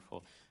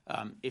 wonderful.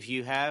 If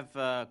you have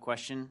a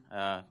question,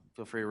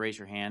 feel free to raise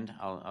your hand.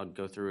 I'll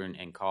go through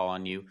and call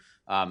on you.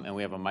 And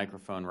we have a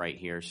microphone right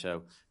here,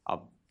 so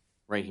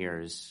right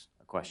here is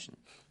a question.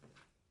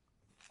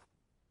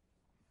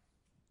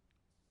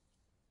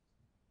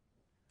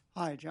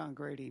 Hi, John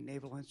Grady,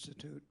 Naval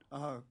Institute.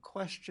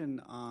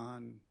 Question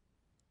on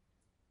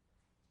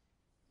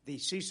the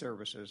sea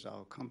services,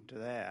 I'll come to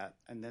that.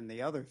 And then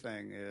the other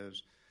thing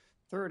is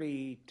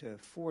 30 to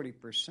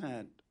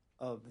 40%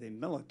 of the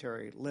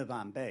military live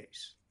on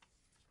base.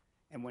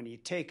 And when you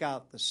take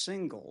out the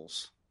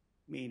singles,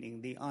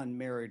 meaning the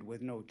unmarried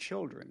with no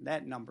children,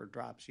 that number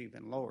drops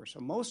even lower. So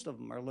most of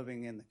them are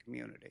living in the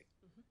community.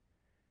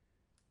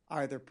 Mm-hmm.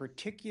 Are there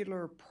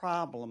particular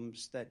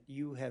problems that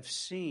you have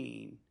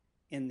seen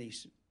in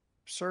these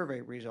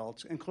survey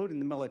results, including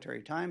the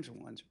Military Times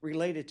ones,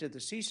 related to the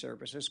sea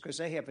services, because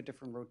they have a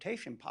different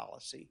rotation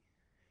policy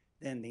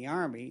than the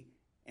Army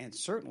and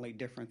certainly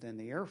different than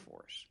the Air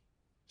Force?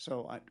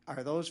 So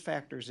are those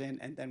factors in?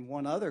 And then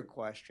one other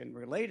question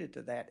related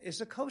to that, is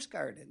the Coast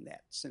Guard in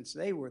that, since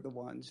they were the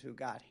ones who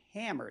got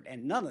hammered,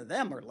 and none of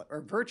them are,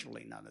 or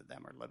virtually none of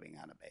them are living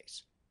on a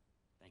base?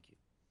 Thank you.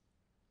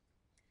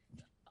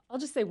 I'll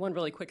just say one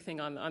really quick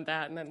thing on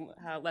that, and then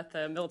let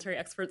the military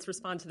experts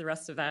respond to the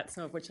rest of that,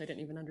 some of which I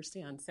didn't even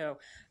understand. So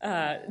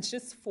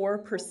just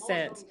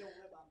 4%.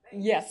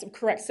 Yes,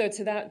 correct. So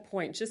to that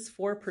point, just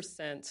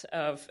 4%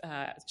 of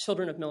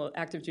children of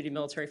active duty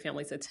military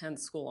families attend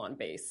school on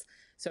base.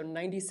 So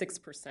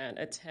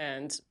 96%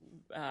 attend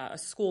a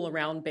school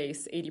around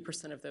base.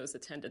 80% of those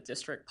attend a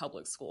district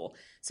public school.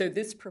 So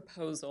this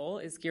proposal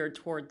is geared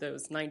toward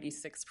those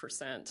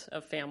 96%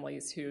 of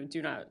families who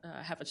do not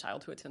have a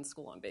child who attends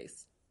school on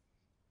base.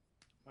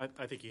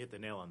 I think you hit the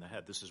nail on the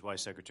head. This is why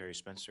Secretary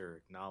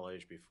Spencer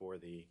acknowledged before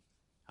the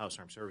House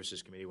Armed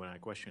Services Committee when I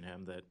questioned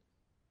him that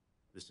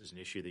this is an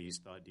issue that he's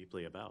thought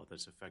deeply about,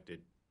 that's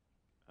affected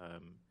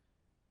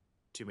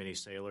too many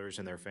sailors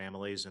and their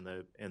families in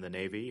the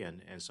Navy,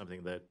 and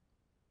something that,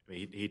 I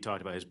mean, he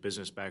talked about his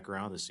business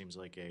background. This seems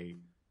like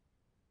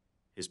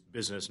his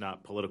business,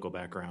 not political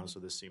background, so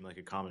this seemed like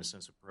a common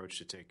sense approach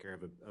to take care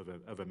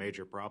of a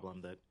major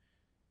problem that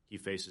he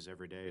faces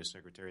every day as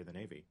Secretary of the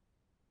Navy.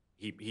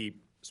 He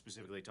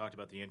specifically talked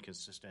about the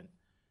inconsistent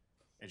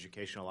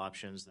educational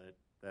options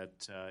that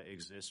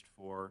exist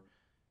for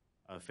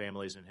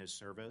families in his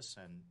service,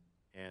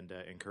 and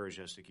encouraged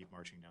us to keep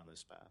marching down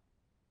this path.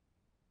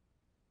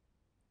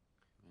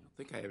 I don't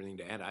think I have anything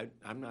to add.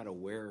 I'm not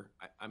aware.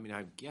 I mean,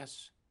 I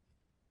guess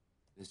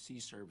the sea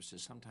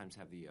services sometimes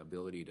have the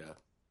ability to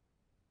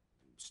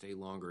stay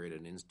longer at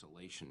an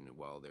installation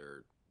while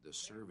they're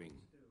serving.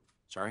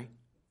 Sorry?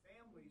 The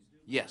families do.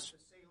 Yes. The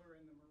sailor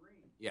and the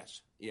Marine.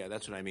 Yes. Yeah,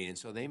 that's what I mean. And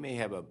so they may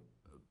have a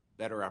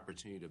better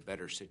opportunity to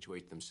better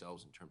situate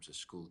themselves in terms of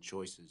school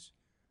choices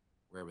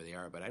wherever they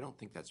are, but I don't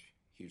think that's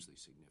hugely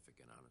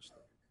significant, honestly.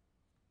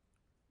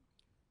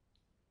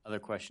 Other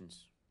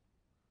questions?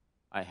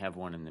 I have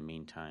one in the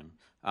meantime,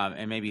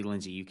 and maybe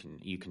Lindsay,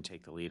 you can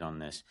take the lead on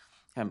this.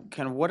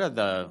 Kind of what are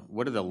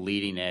the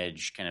leading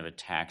edge kind of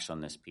attacks on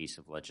this piece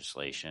of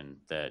legislation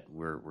that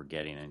we're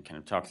getting, and kind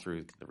of talk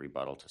through the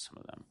rebuttal to some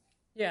of them.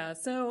 Yeah,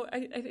 so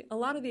I think a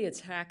lot of the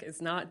attack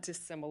is not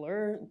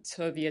dissimilar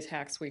to the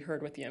attacks we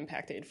heard with the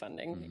impact aid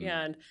funding. Mm-hmm.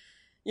 And,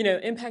 you know,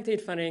 impact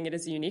aid funding, it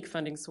is a unique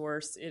funding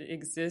source. It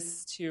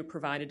exists to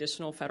provide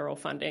additional federal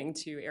funding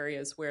to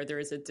areas where there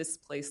is a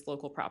displaced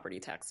local property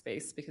tax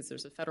base because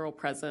there's a federal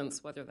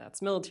presence, whether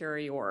that's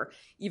military or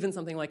even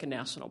something like a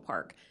national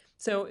park.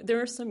 So there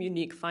are some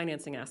unique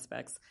financing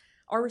aspects.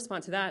 Our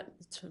response to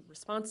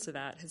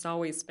that has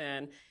always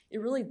been, it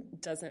really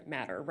doesn't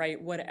matter,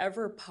 right?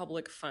 Whatever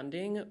public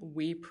funding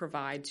we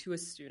provide to a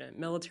student,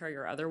 military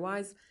or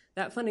otherwise,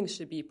 that funding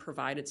should be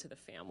provided to the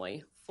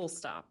family, full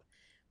stop.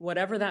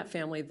 Whatever that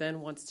family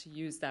then wants to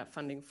use that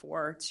funding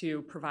for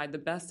to provide the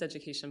best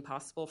education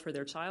possible for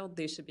their child,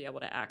 they should be able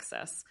to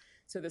access.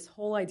 So this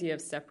whole idea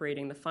of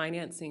separating the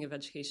financing of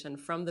education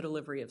from the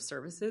delivery of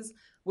services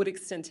would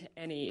extend to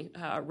any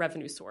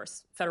revenue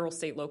source, federal,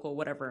 state, local,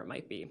 whatever it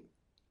might be.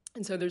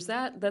 And so there's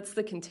that's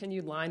the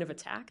continued line of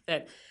attack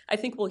that I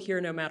think we'll hear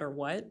no matter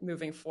what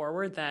moving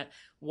forward, that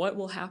what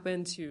will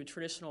happen to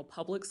traditional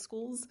public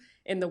schools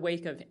in the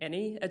wake of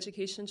any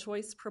education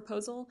choice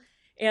proposal.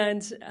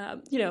 And,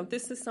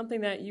 this is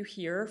something that you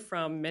hear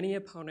from many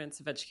opponents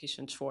of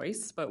education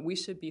choice, but we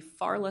should be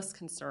far less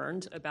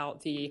concerned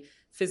about the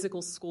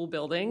physical school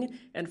building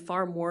and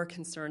far more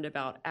concerned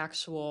about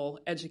actual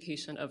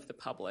education of the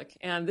public.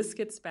 And this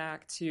gets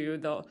back to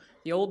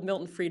the old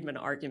Milton Friedman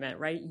argument,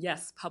 right?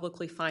 Yes,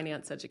 publicly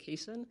financed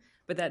education,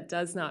 but that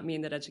does not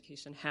mean that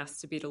education has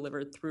to be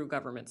delivered through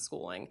government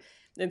schooling.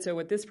 And so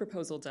what this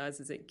proposal does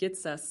is it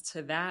gets us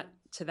to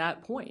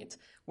that point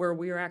where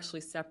we are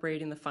actually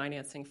separating the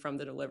financing from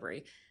the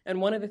delivery. And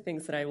one of the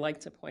things that I like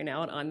to point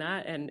out on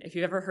that, and if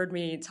you've ever heard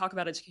me talk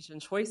about education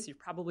choice, you've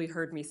probably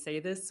heard me say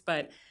this,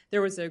 but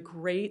there was a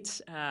great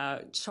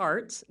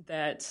chart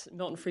that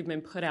Milton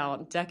Friedman put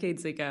out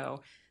decades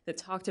ago that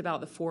talked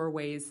about the 4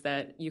 ways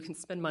that you can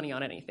spend money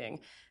on anything.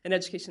 And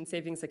education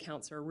savings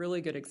accounts are a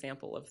really good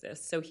example of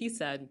this. So he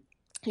said,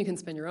 you can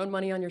spend your own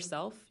money on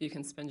yourself, you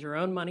can spend your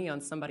own money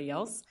on somebody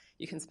else,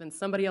 you can spend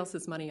somebody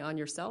else's money on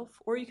yourself,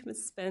 or you can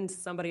spend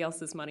somebody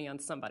else's money on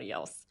somebody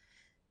else.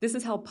 This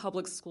is how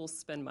public schools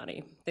spend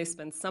money. They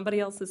spend somebody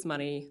else's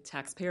money,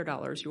 taxpayer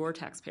dollars, your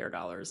taxpayer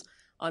dollars,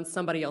 on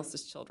somebody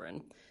else's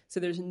children. So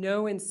there's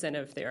no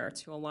incentive there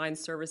to align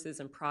services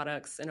and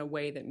products in a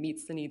way that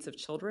meets the needs of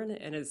children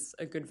and is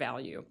a good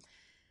value.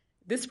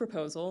 This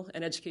proposal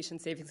and education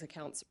savings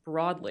accounts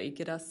broadly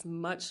get us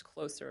much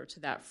closer to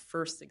that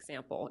first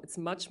example. It's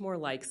much more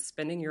like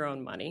spending your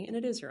own money, and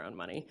it is your own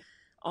money,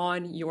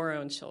 on your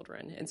own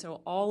children. And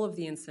so all of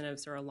the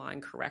incentives are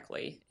aligned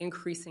correctly,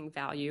 increasing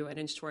value and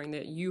ensuring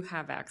that you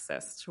have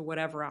access to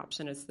whatever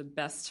option is the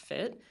best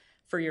fit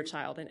for your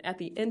child. And at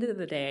the end of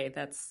the day,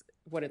 that's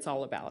what it's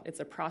all about. It's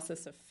a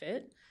process of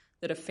fit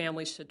that a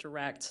family should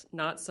direct,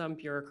 not some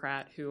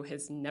bureaucrat who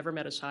has never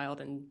met a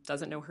child and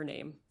doesn't know her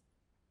name.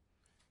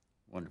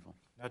 Wonderful.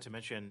 Not to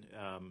mention,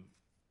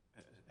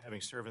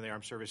 having served in the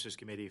Armed Services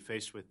Committee,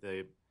 faced with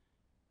the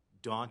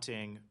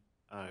daunting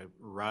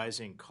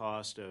rising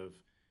cost of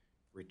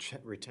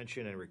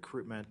retention and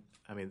recruitment,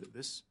 I mean,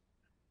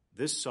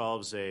 this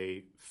solves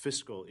a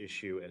fiscal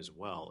issue as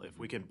well. If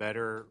we can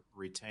better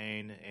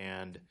retain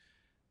and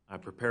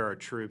prepare our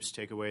troops,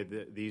 take away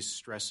these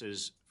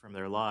stresses from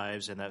their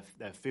lives, and that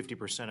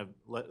 50% of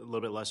a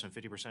little bit less than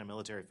 50% of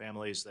military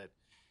families that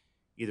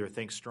either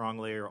think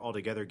strongly or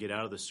altogether get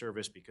out of the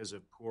service because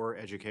of poor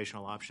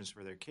educational options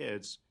for their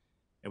kids,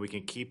 and we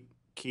can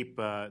keep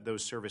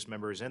those service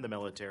members in the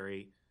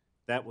military,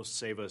 that will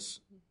save us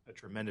a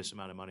tremendous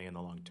amount of money in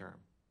the long term.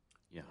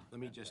 Yeah.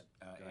 Let me just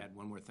add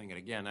one more thing. And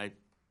again,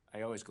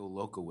 I always go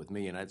local with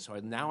me, and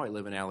now I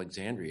live in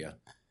Alexandria.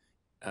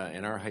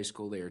 In our high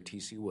school there,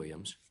 T.C.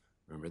 Williams,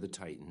 remember the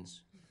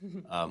Titans,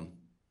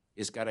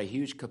 has got a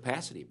huge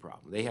capacity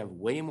problem. They have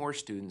way more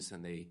students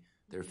than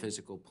their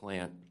physical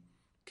plant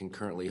can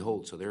currently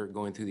hold. So they're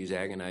going through these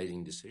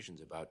agonizing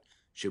decisions about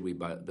should we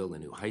build a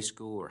new high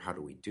school or how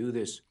do we do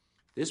this?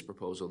 This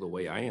proposal, the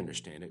way I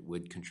understand it,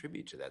 would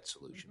contribute to that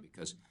solution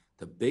because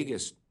the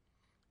biggest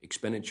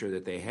expenditure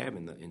that they have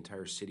in the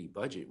entire city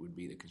budget would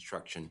be the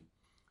construction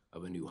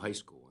of a new high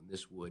school. And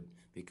this would,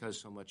 because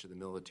so much of the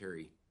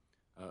military,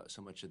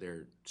 so much of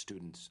their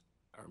students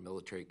are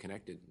military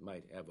connected,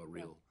 might have a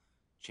real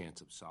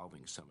chance of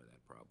solving some of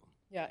that problem.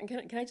 Yeah, and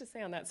can I just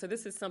say on that, so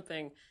this is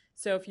something,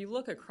 so if you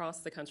look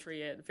across the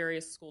country at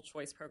various school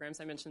choice programs,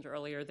 I mentioned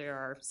earlier there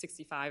are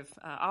 65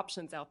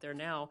 options out there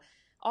now.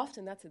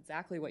 Often that's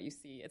exactly what you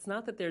see. It's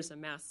not that there's a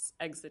mass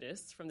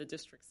exodus from the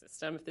district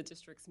system. If the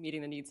district's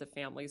meeting the needs of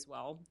families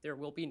well, there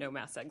will be no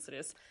mass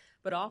exodus.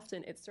 But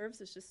often it serves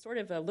as just sort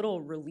of a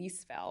little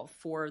release valve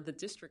for the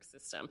district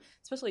system,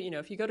 especially,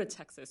 if you go to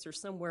Texas or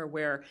somewhere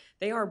where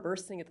they are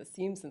bursting at the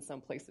seams in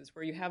some places,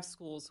 where you have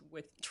schools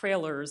with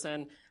trailers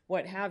and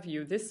what have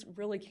you. This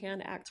really can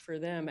act for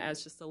them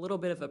as just a little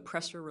bit of a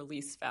pressure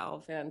release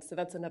valve. And so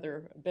that's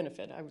another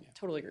benefit. I would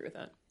totally agree with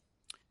that.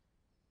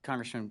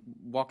 Congressman,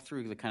 walk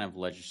through the kind of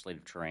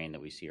legislative terrain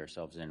that we see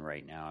ourselves in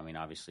right now. I mean,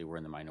 obviously, we're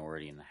in the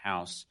minority in the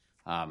House,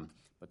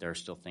 but there are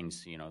still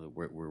things,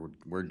 that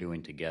we're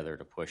doing together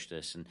to push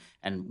this.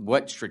 And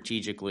what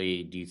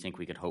strategically do you think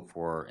we could hope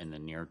for in the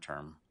near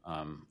term,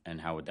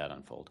 and how would that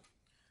unfold?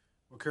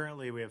 Well,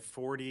 currently we have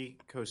 40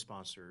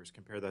 co-sponsors.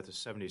 Compare that to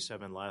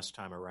 77 last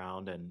time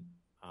around, and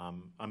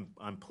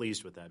I'm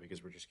pleased with that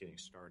because we're just getting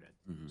started.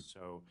 Mm-hmm.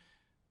 So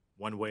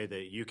one way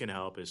that you can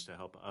help is to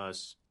help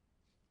us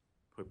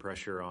put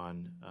pressure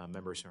on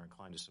members who are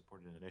inclined to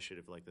support an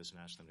initiative like this and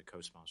ask them to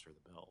co-sponsor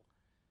the bill.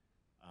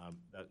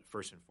 That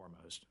first and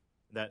foremost.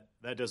 That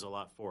does a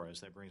lot for us.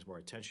 That brings more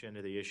attention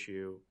to the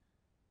issue.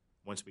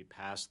 Once we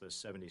pass the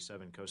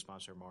 77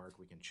 co-sponsor mark,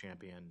 we can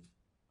champion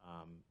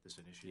this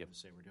initiative and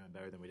say we're doing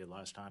better than we did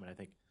last time. And I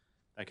think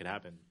that could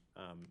happen,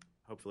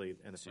 hopefully,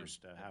 in the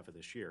first half of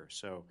this year.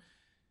 So,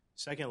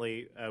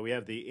 secondly, we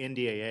have the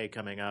NDAA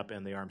coming up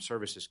and the Armed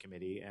Services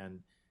Committee. And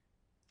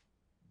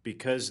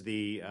because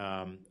the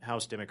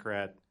House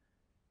Democrat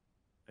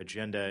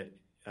agenda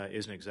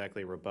isn't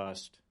exactly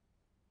robust,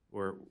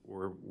 we're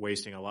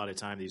wasting a lot of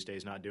time these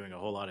days not doing a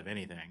whole lot of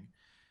anything.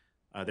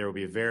 There will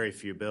be very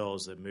few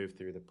bills that move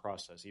through the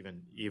process.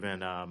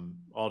 Even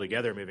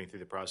altogether moving through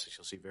the process,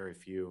 you'll see very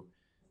few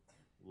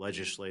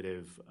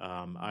legislative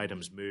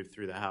items move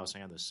through the House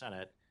and the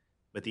Senate.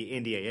 But the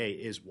NDAA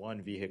is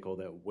one vehicle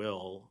that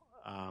will,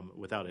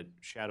 without a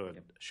shadow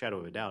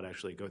of a doubt,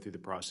 actually go through the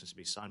process and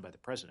be signed by the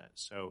president.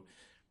 So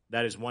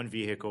that is one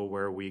vehicle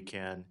where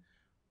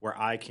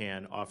I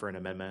can offer an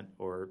amendment,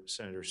 or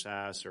Senator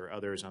Sass or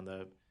others on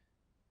the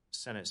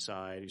Senate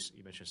side,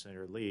 you mentioned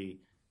Senator Lee,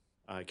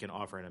 can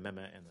offer an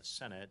amendment in the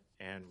Senate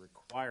and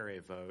require a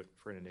vote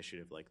for an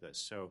initiative like this.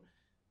 So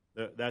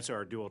that's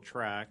our dual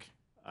track.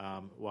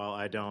 While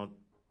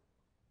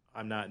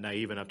I'm not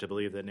naive enough to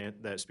believe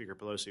that Speaker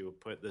Pelosi will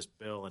put this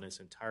bill in its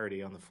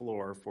entirety on the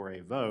floor for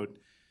a vote.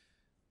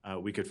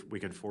 We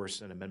could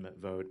force an amendment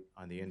vote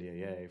on the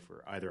NDAA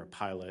for either a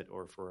pilot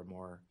or for a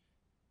more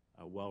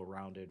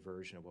well-rounded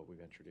version of what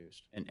we've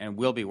introduced. And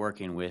we'll be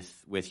working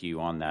with you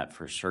on that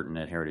for certain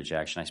at Heritage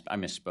Action. I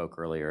misspoke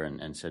earlier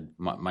and said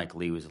Mike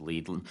Lee was the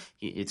lead.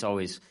 It's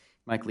always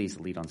Mike Lee's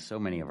the lead on so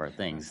many of our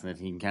things that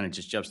he can kind of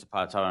just jumps to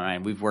pot top of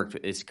mind. We've worked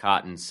with it's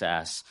Cotton,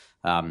 Sass,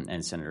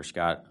 and Senator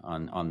Scott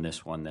on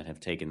this one that have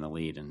taken the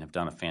lead and have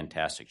done a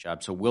fantastic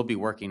job. So we'll be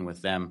working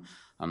with them,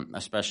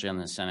 especially on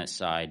the Senate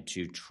side,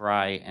 to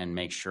try and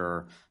make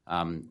sure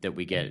that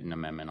we get an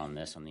amendment on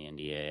this on the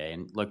NDAA.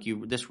 And look,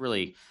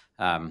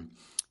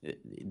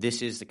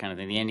 this is the kind of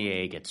thing. The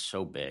NDAA gets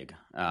so big,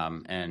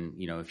 and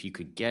if you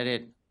could get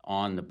it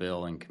on the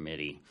bill in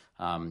committee,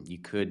 you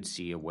could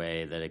see a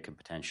way that it could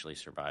potentially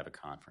survive a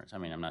conference. I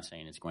mean, I'm not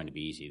saying it's going to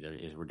be easy.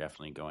 We're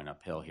definitely going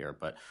uphill here,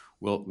 but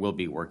we'll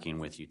be working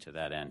with you to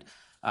that end.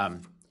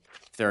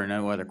 If there are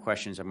no other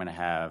questions, I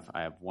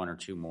have one or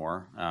two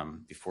more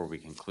before we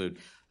conclude.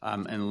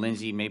 And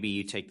Lindsay, maybe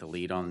you take the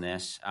lead on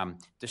this.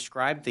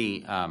 Describe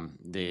the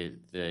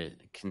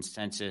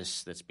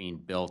consensus that's being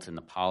built in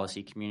the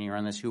policy community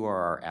around this. Who are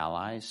our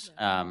allies?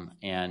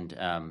 And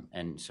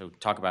so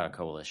talk about a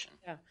coalition.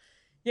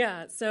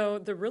 Yeah, so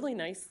the really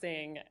nice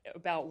thing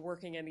about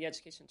working in the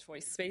education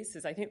choice space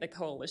is I think the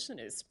coalition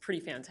is pretty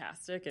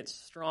fantastic. It's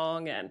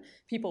strong, and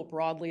people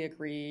broadly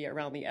agree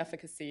around the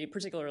efficacy,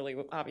 particularly,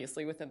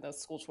 obviously, within the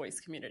school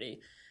choice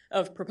community,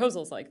 of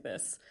proposals like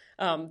this.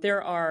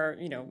 There are,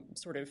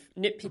 sort of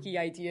nitpicky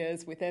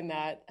ideas within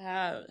that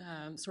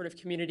sort of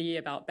community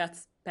about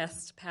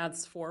best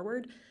paths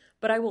forward.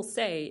 But I will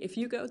say, if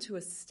you go to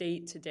a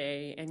state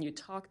today and you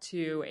talk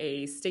to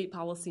a state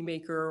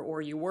policymaker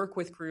or you work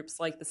with groups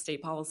like the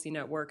State Policy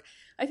Network,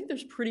 I think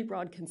there's pretty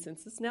broad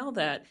consensus now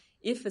that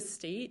if a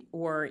state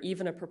or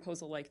even a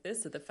proposal like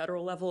this at the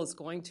federal level is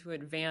going to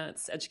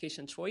advance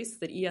education choice,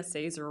 that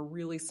ESAs are a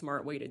really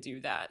smart way to do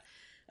that.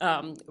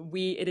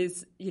 It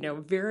is,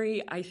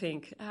 very, I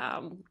think,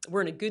 we're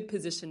in a good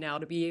position now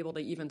to be able to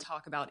even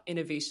talk about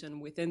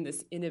innovation within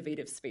this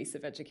innovative space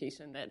of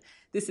education, that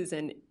this is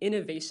an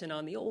innovation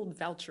on the old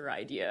voucher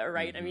idea,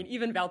 right? Mm-hmm. I mean,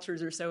 even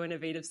vouchers are so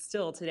innovative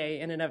still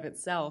today in and of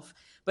itself,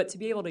 but to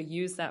be able to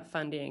use that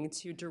funding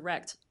to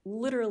direct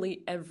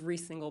literally every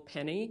single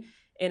penny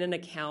in an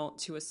account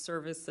to a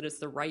service that is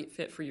the right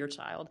fit for your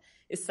child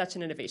is such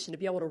an innovation. To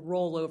be able to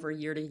roll over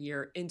year to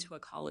year into a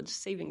college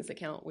savings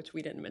account, which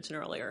we didn't mention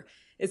earlier,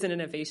 is an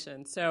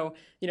innovation. So,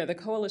 the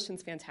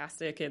coalition's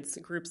fantastic. It's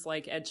groups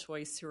like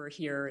EdChoice who are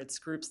here. It's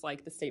groups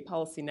like the State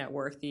Policy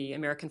Network, the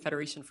American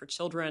Federation for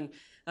Children,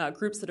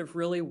 groups that have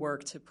really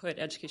worked to put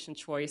education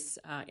choice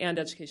and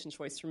education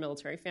choice for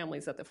military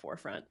families at the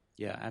forefront.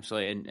 Yeah,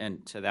 absolutely.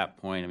 And to that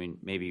point, I mean,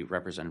 maybe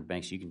Representative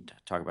Banks, you can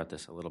talk about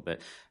this a little bit.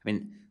 I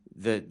mean,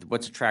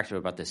 what's attractive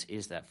about this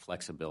is that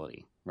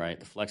flexibility, right?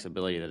 The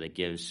flexibility that it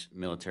gives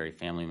military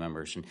family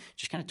members, and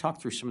just kind of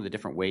talk through some of the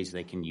different ways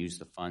they can use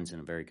the funds in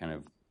a very kind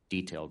of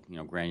detailed,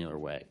 granular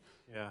way.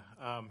 Yeah.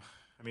 I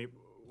mean,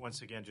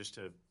 once again, just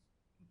to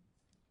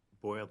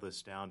boil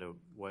this down to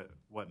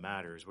what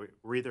matters,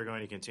 we're either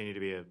going to continue to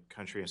be a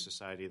country and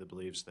society that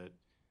believes that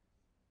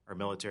our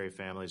military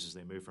families, as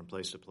they move from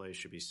place to place,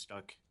 should be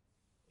stuck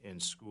in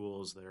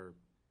schools that are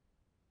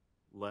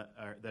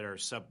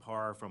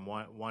subpar from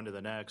one to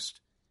the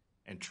next,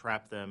 and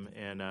trap them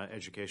in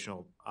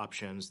educational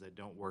options that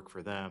don't work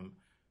for them,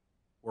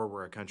 or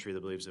we're a country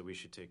that believes that we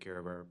should take care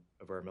of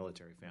our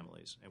military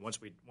families. And once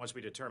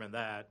we determine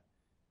that,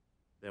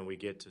 then we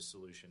get to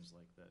solutions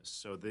like this.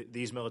 So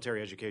these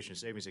military education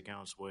savings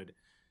accounts would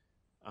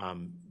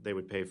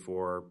pay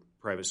for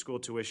private school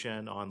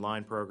tuition,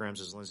 online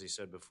programs, as Lindsay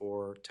said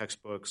before,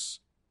 textbooks,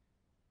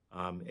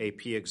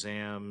 AP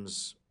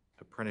exams,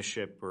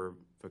 apprenticeship or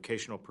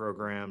vocational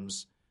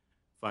programs,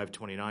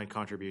 529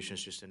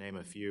 contributions, just to name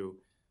a few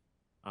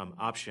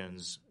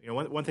options.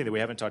 One thing that we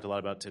haven't talked a lot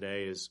about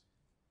today is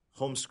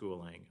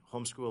homeschooling.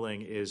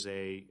 Homeschooling is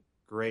a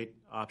great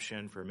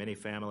option for many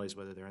families,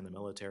 whether they're in the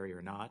military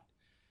or not.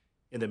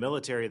 In the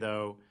military,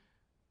 though,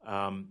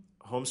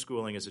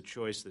 homeschooling is a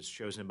choice that's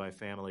chosen by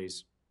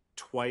families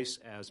twice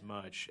as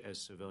much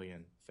as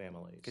civilian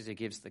families. Because it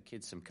gives the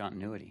kids some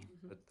continuity.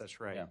 That's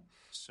right. Yeah.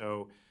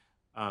 So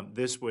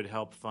this would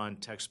help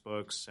fund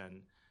textbooks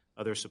and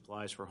other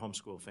supplies for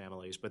homeschool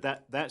families. But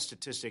that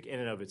statistic in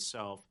and of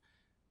itself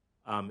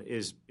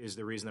is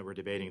the reason that we're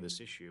debating this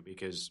issue,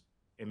 because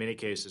in many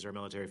cases our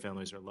military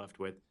families are left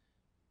with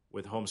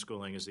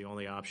homeschooling as the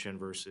only option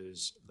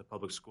versus the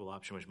public school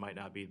option, which might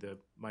not be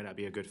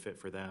a good fit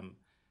for them.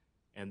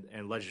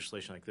 And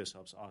legislation like this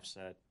helps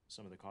offset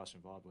some of the costs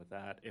involved with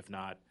that, if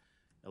not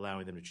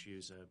allowing them to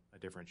choose a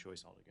different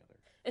choice altogether.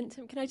 And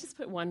Tim, can I just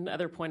put one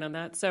other point on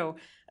that? So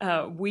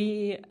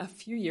we, a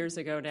few years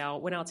ago now,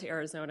 went out to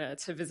Arizona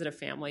to visit a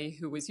family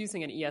who was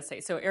using an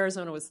ESA. So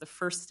Arizona was the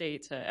first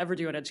state to ever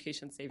do an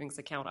education savings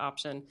account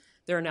option.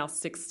 There are now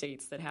 6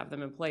 states that have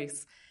them in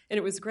place. And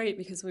it was great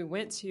because we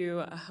went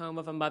to a home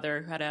of a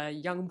mother who had a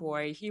young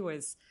boy. He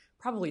was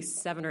probably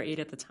 7 or 8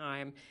 at the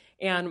time,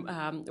 and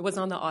was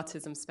on the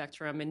autism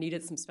spectrum and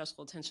needed some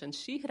special attention.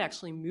 She had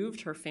actually moved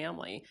her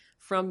family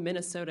from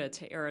Minnesota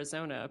to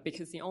Arizona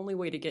because the only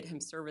way to get him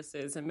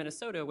services in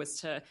Minnesota was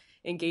to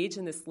engage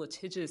in this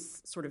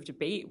litigious sort of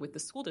debate with the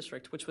school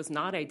district, which was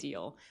not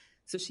ideal.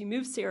 So she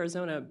moves to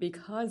Arizona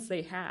because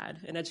they had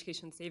an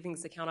education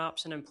savings account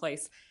option in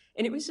place.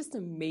 And it was just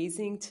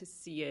amazing to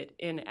see it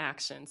in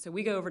action. So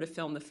we go over to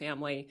film the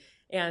family,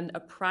 and a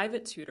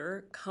private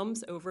tutor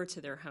comes over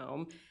to their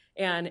home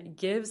and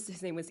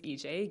his name was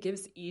EJ,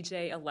 gives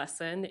EJ a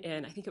lesson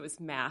in, I think it was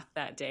math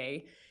that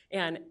day,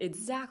 and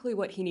exactly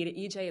what he needed.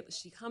 EJ,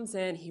 she comes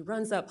in, he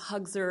runs up,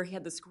 hugs her. He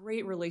had this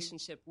great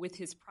relationship with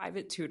his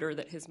private tutor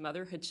that his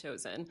mother had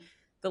chosen.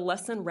 The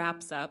lesson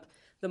wraps up.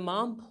 The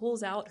mom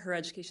pulls out her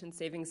education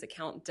savings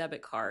account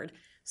debit card,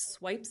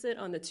 swipes it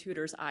on the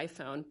tutor's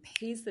iPhone,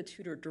 pays the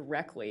tutor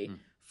directly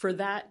for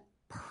that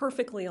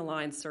perfectly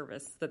aligned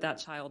service that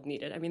child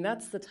needed. I mean,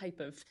 that's the type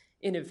of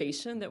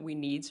innovation that we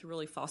need to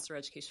really foster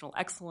educational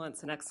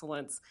excellence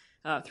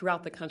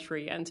throughout the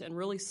country and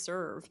really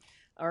serve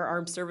our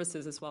armed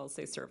services as well as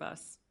they serve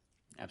us.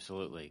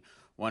 Absolutely.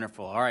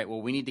 Wonderful. All right.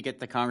 Well, we need to get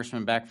the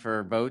congressman back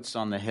for votes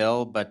on the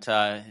Hill, but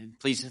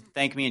please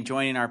thank me in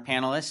joining our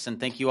panelists, and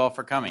thank you all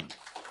for coming.